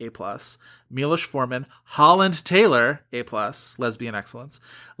Rifkin, A+. Milos Forman, Holland Taylor, A+, lesbian excellence.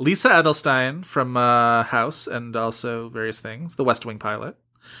 Lisa Edelstein from House and also various things, The West Wing pilot.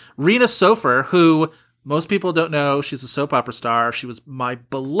 Rena Sofer, who most people don't know, she's a soap opera star. She was my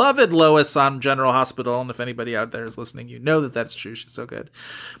beloved Lois on General Hospital, and if anybody out there is listening, you know that that's true. She's so good.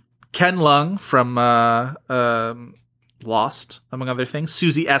 Ken Lung from Lost, among other things.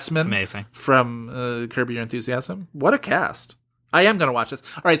 Susie Essman. Amazing. From Curb Your Enthusiasm. What a cast. I am going to watch this.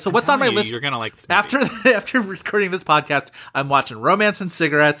 All right, so what's on my list? You're going to like this movie. After recording this podcast, I'm watching Romance and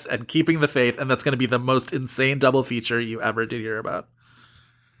Cigarettes and Keeping the Faith, and that's going to be the most insane double feature you ever did hear about.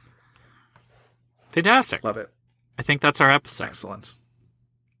 Fantastic. Love it. I think that's our episode. Excellent.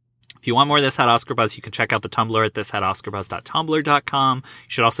 If you want more of This Had Oscar Buzz, you can check out the Tumblr at thishadoscarbuzz.tumblr.com. You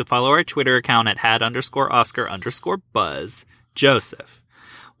should also follow our Twitter account at had_Oscar_Buzz. Joseph,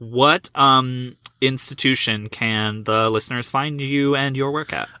 what institution can the listeners find you and your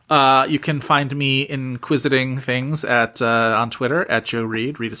work at? You can find me inquisiting things on Twitter at Joe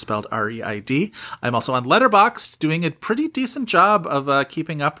Reid. Reid is spelled R-E-I-D. I'm also on Letterboxd, doing a pretty decent job of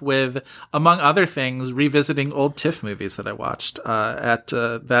keeping up with, among other things, revisiting old TIFF movies that I watched.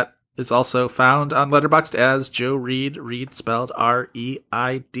 That is also found on Letterboxd as Joe Reid, Reid spelled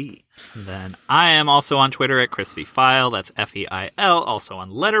R-E-I-D. Then I am also on Twitter at ChrisVFile, that's F-E-I-L, also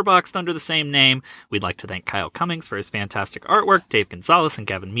on Letterboxd under the same name. We'd like to thank Kyle Cummings for his fantastic artwork, Dave Gonzalez and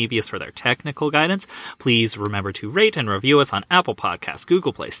Gavin Mevius for their technical guidance. Please remember to rate and review us on Apple Podcasts,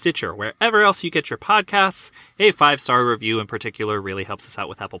 Google Play, Stitcher, wherever else you get your podcasts. A 5-star review in particular really helps us out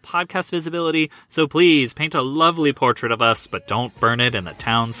with Apple Podcast visibility, so please paint a lovely portrait of us, but don't burn it in the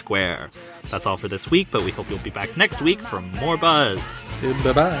town square. That's all for this week, but we hope you'll be back next week for more buzz.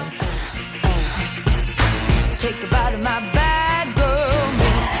 Bye-bye. Take a bite of my bad girl.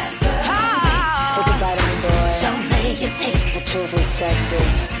 Take a bite of me, boy. Show me your teeth. The truth is sexy.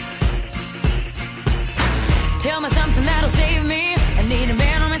 Tell me something that'll save me. I need a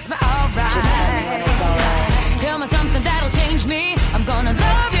man who makes me alright. Just tell me when it's alright. Tell me something that'll change me. I'm gonna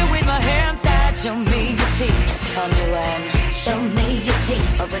love you with my hands tied. Show me your teeth. Tell me when. Show me your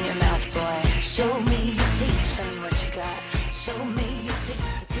teeth. Open your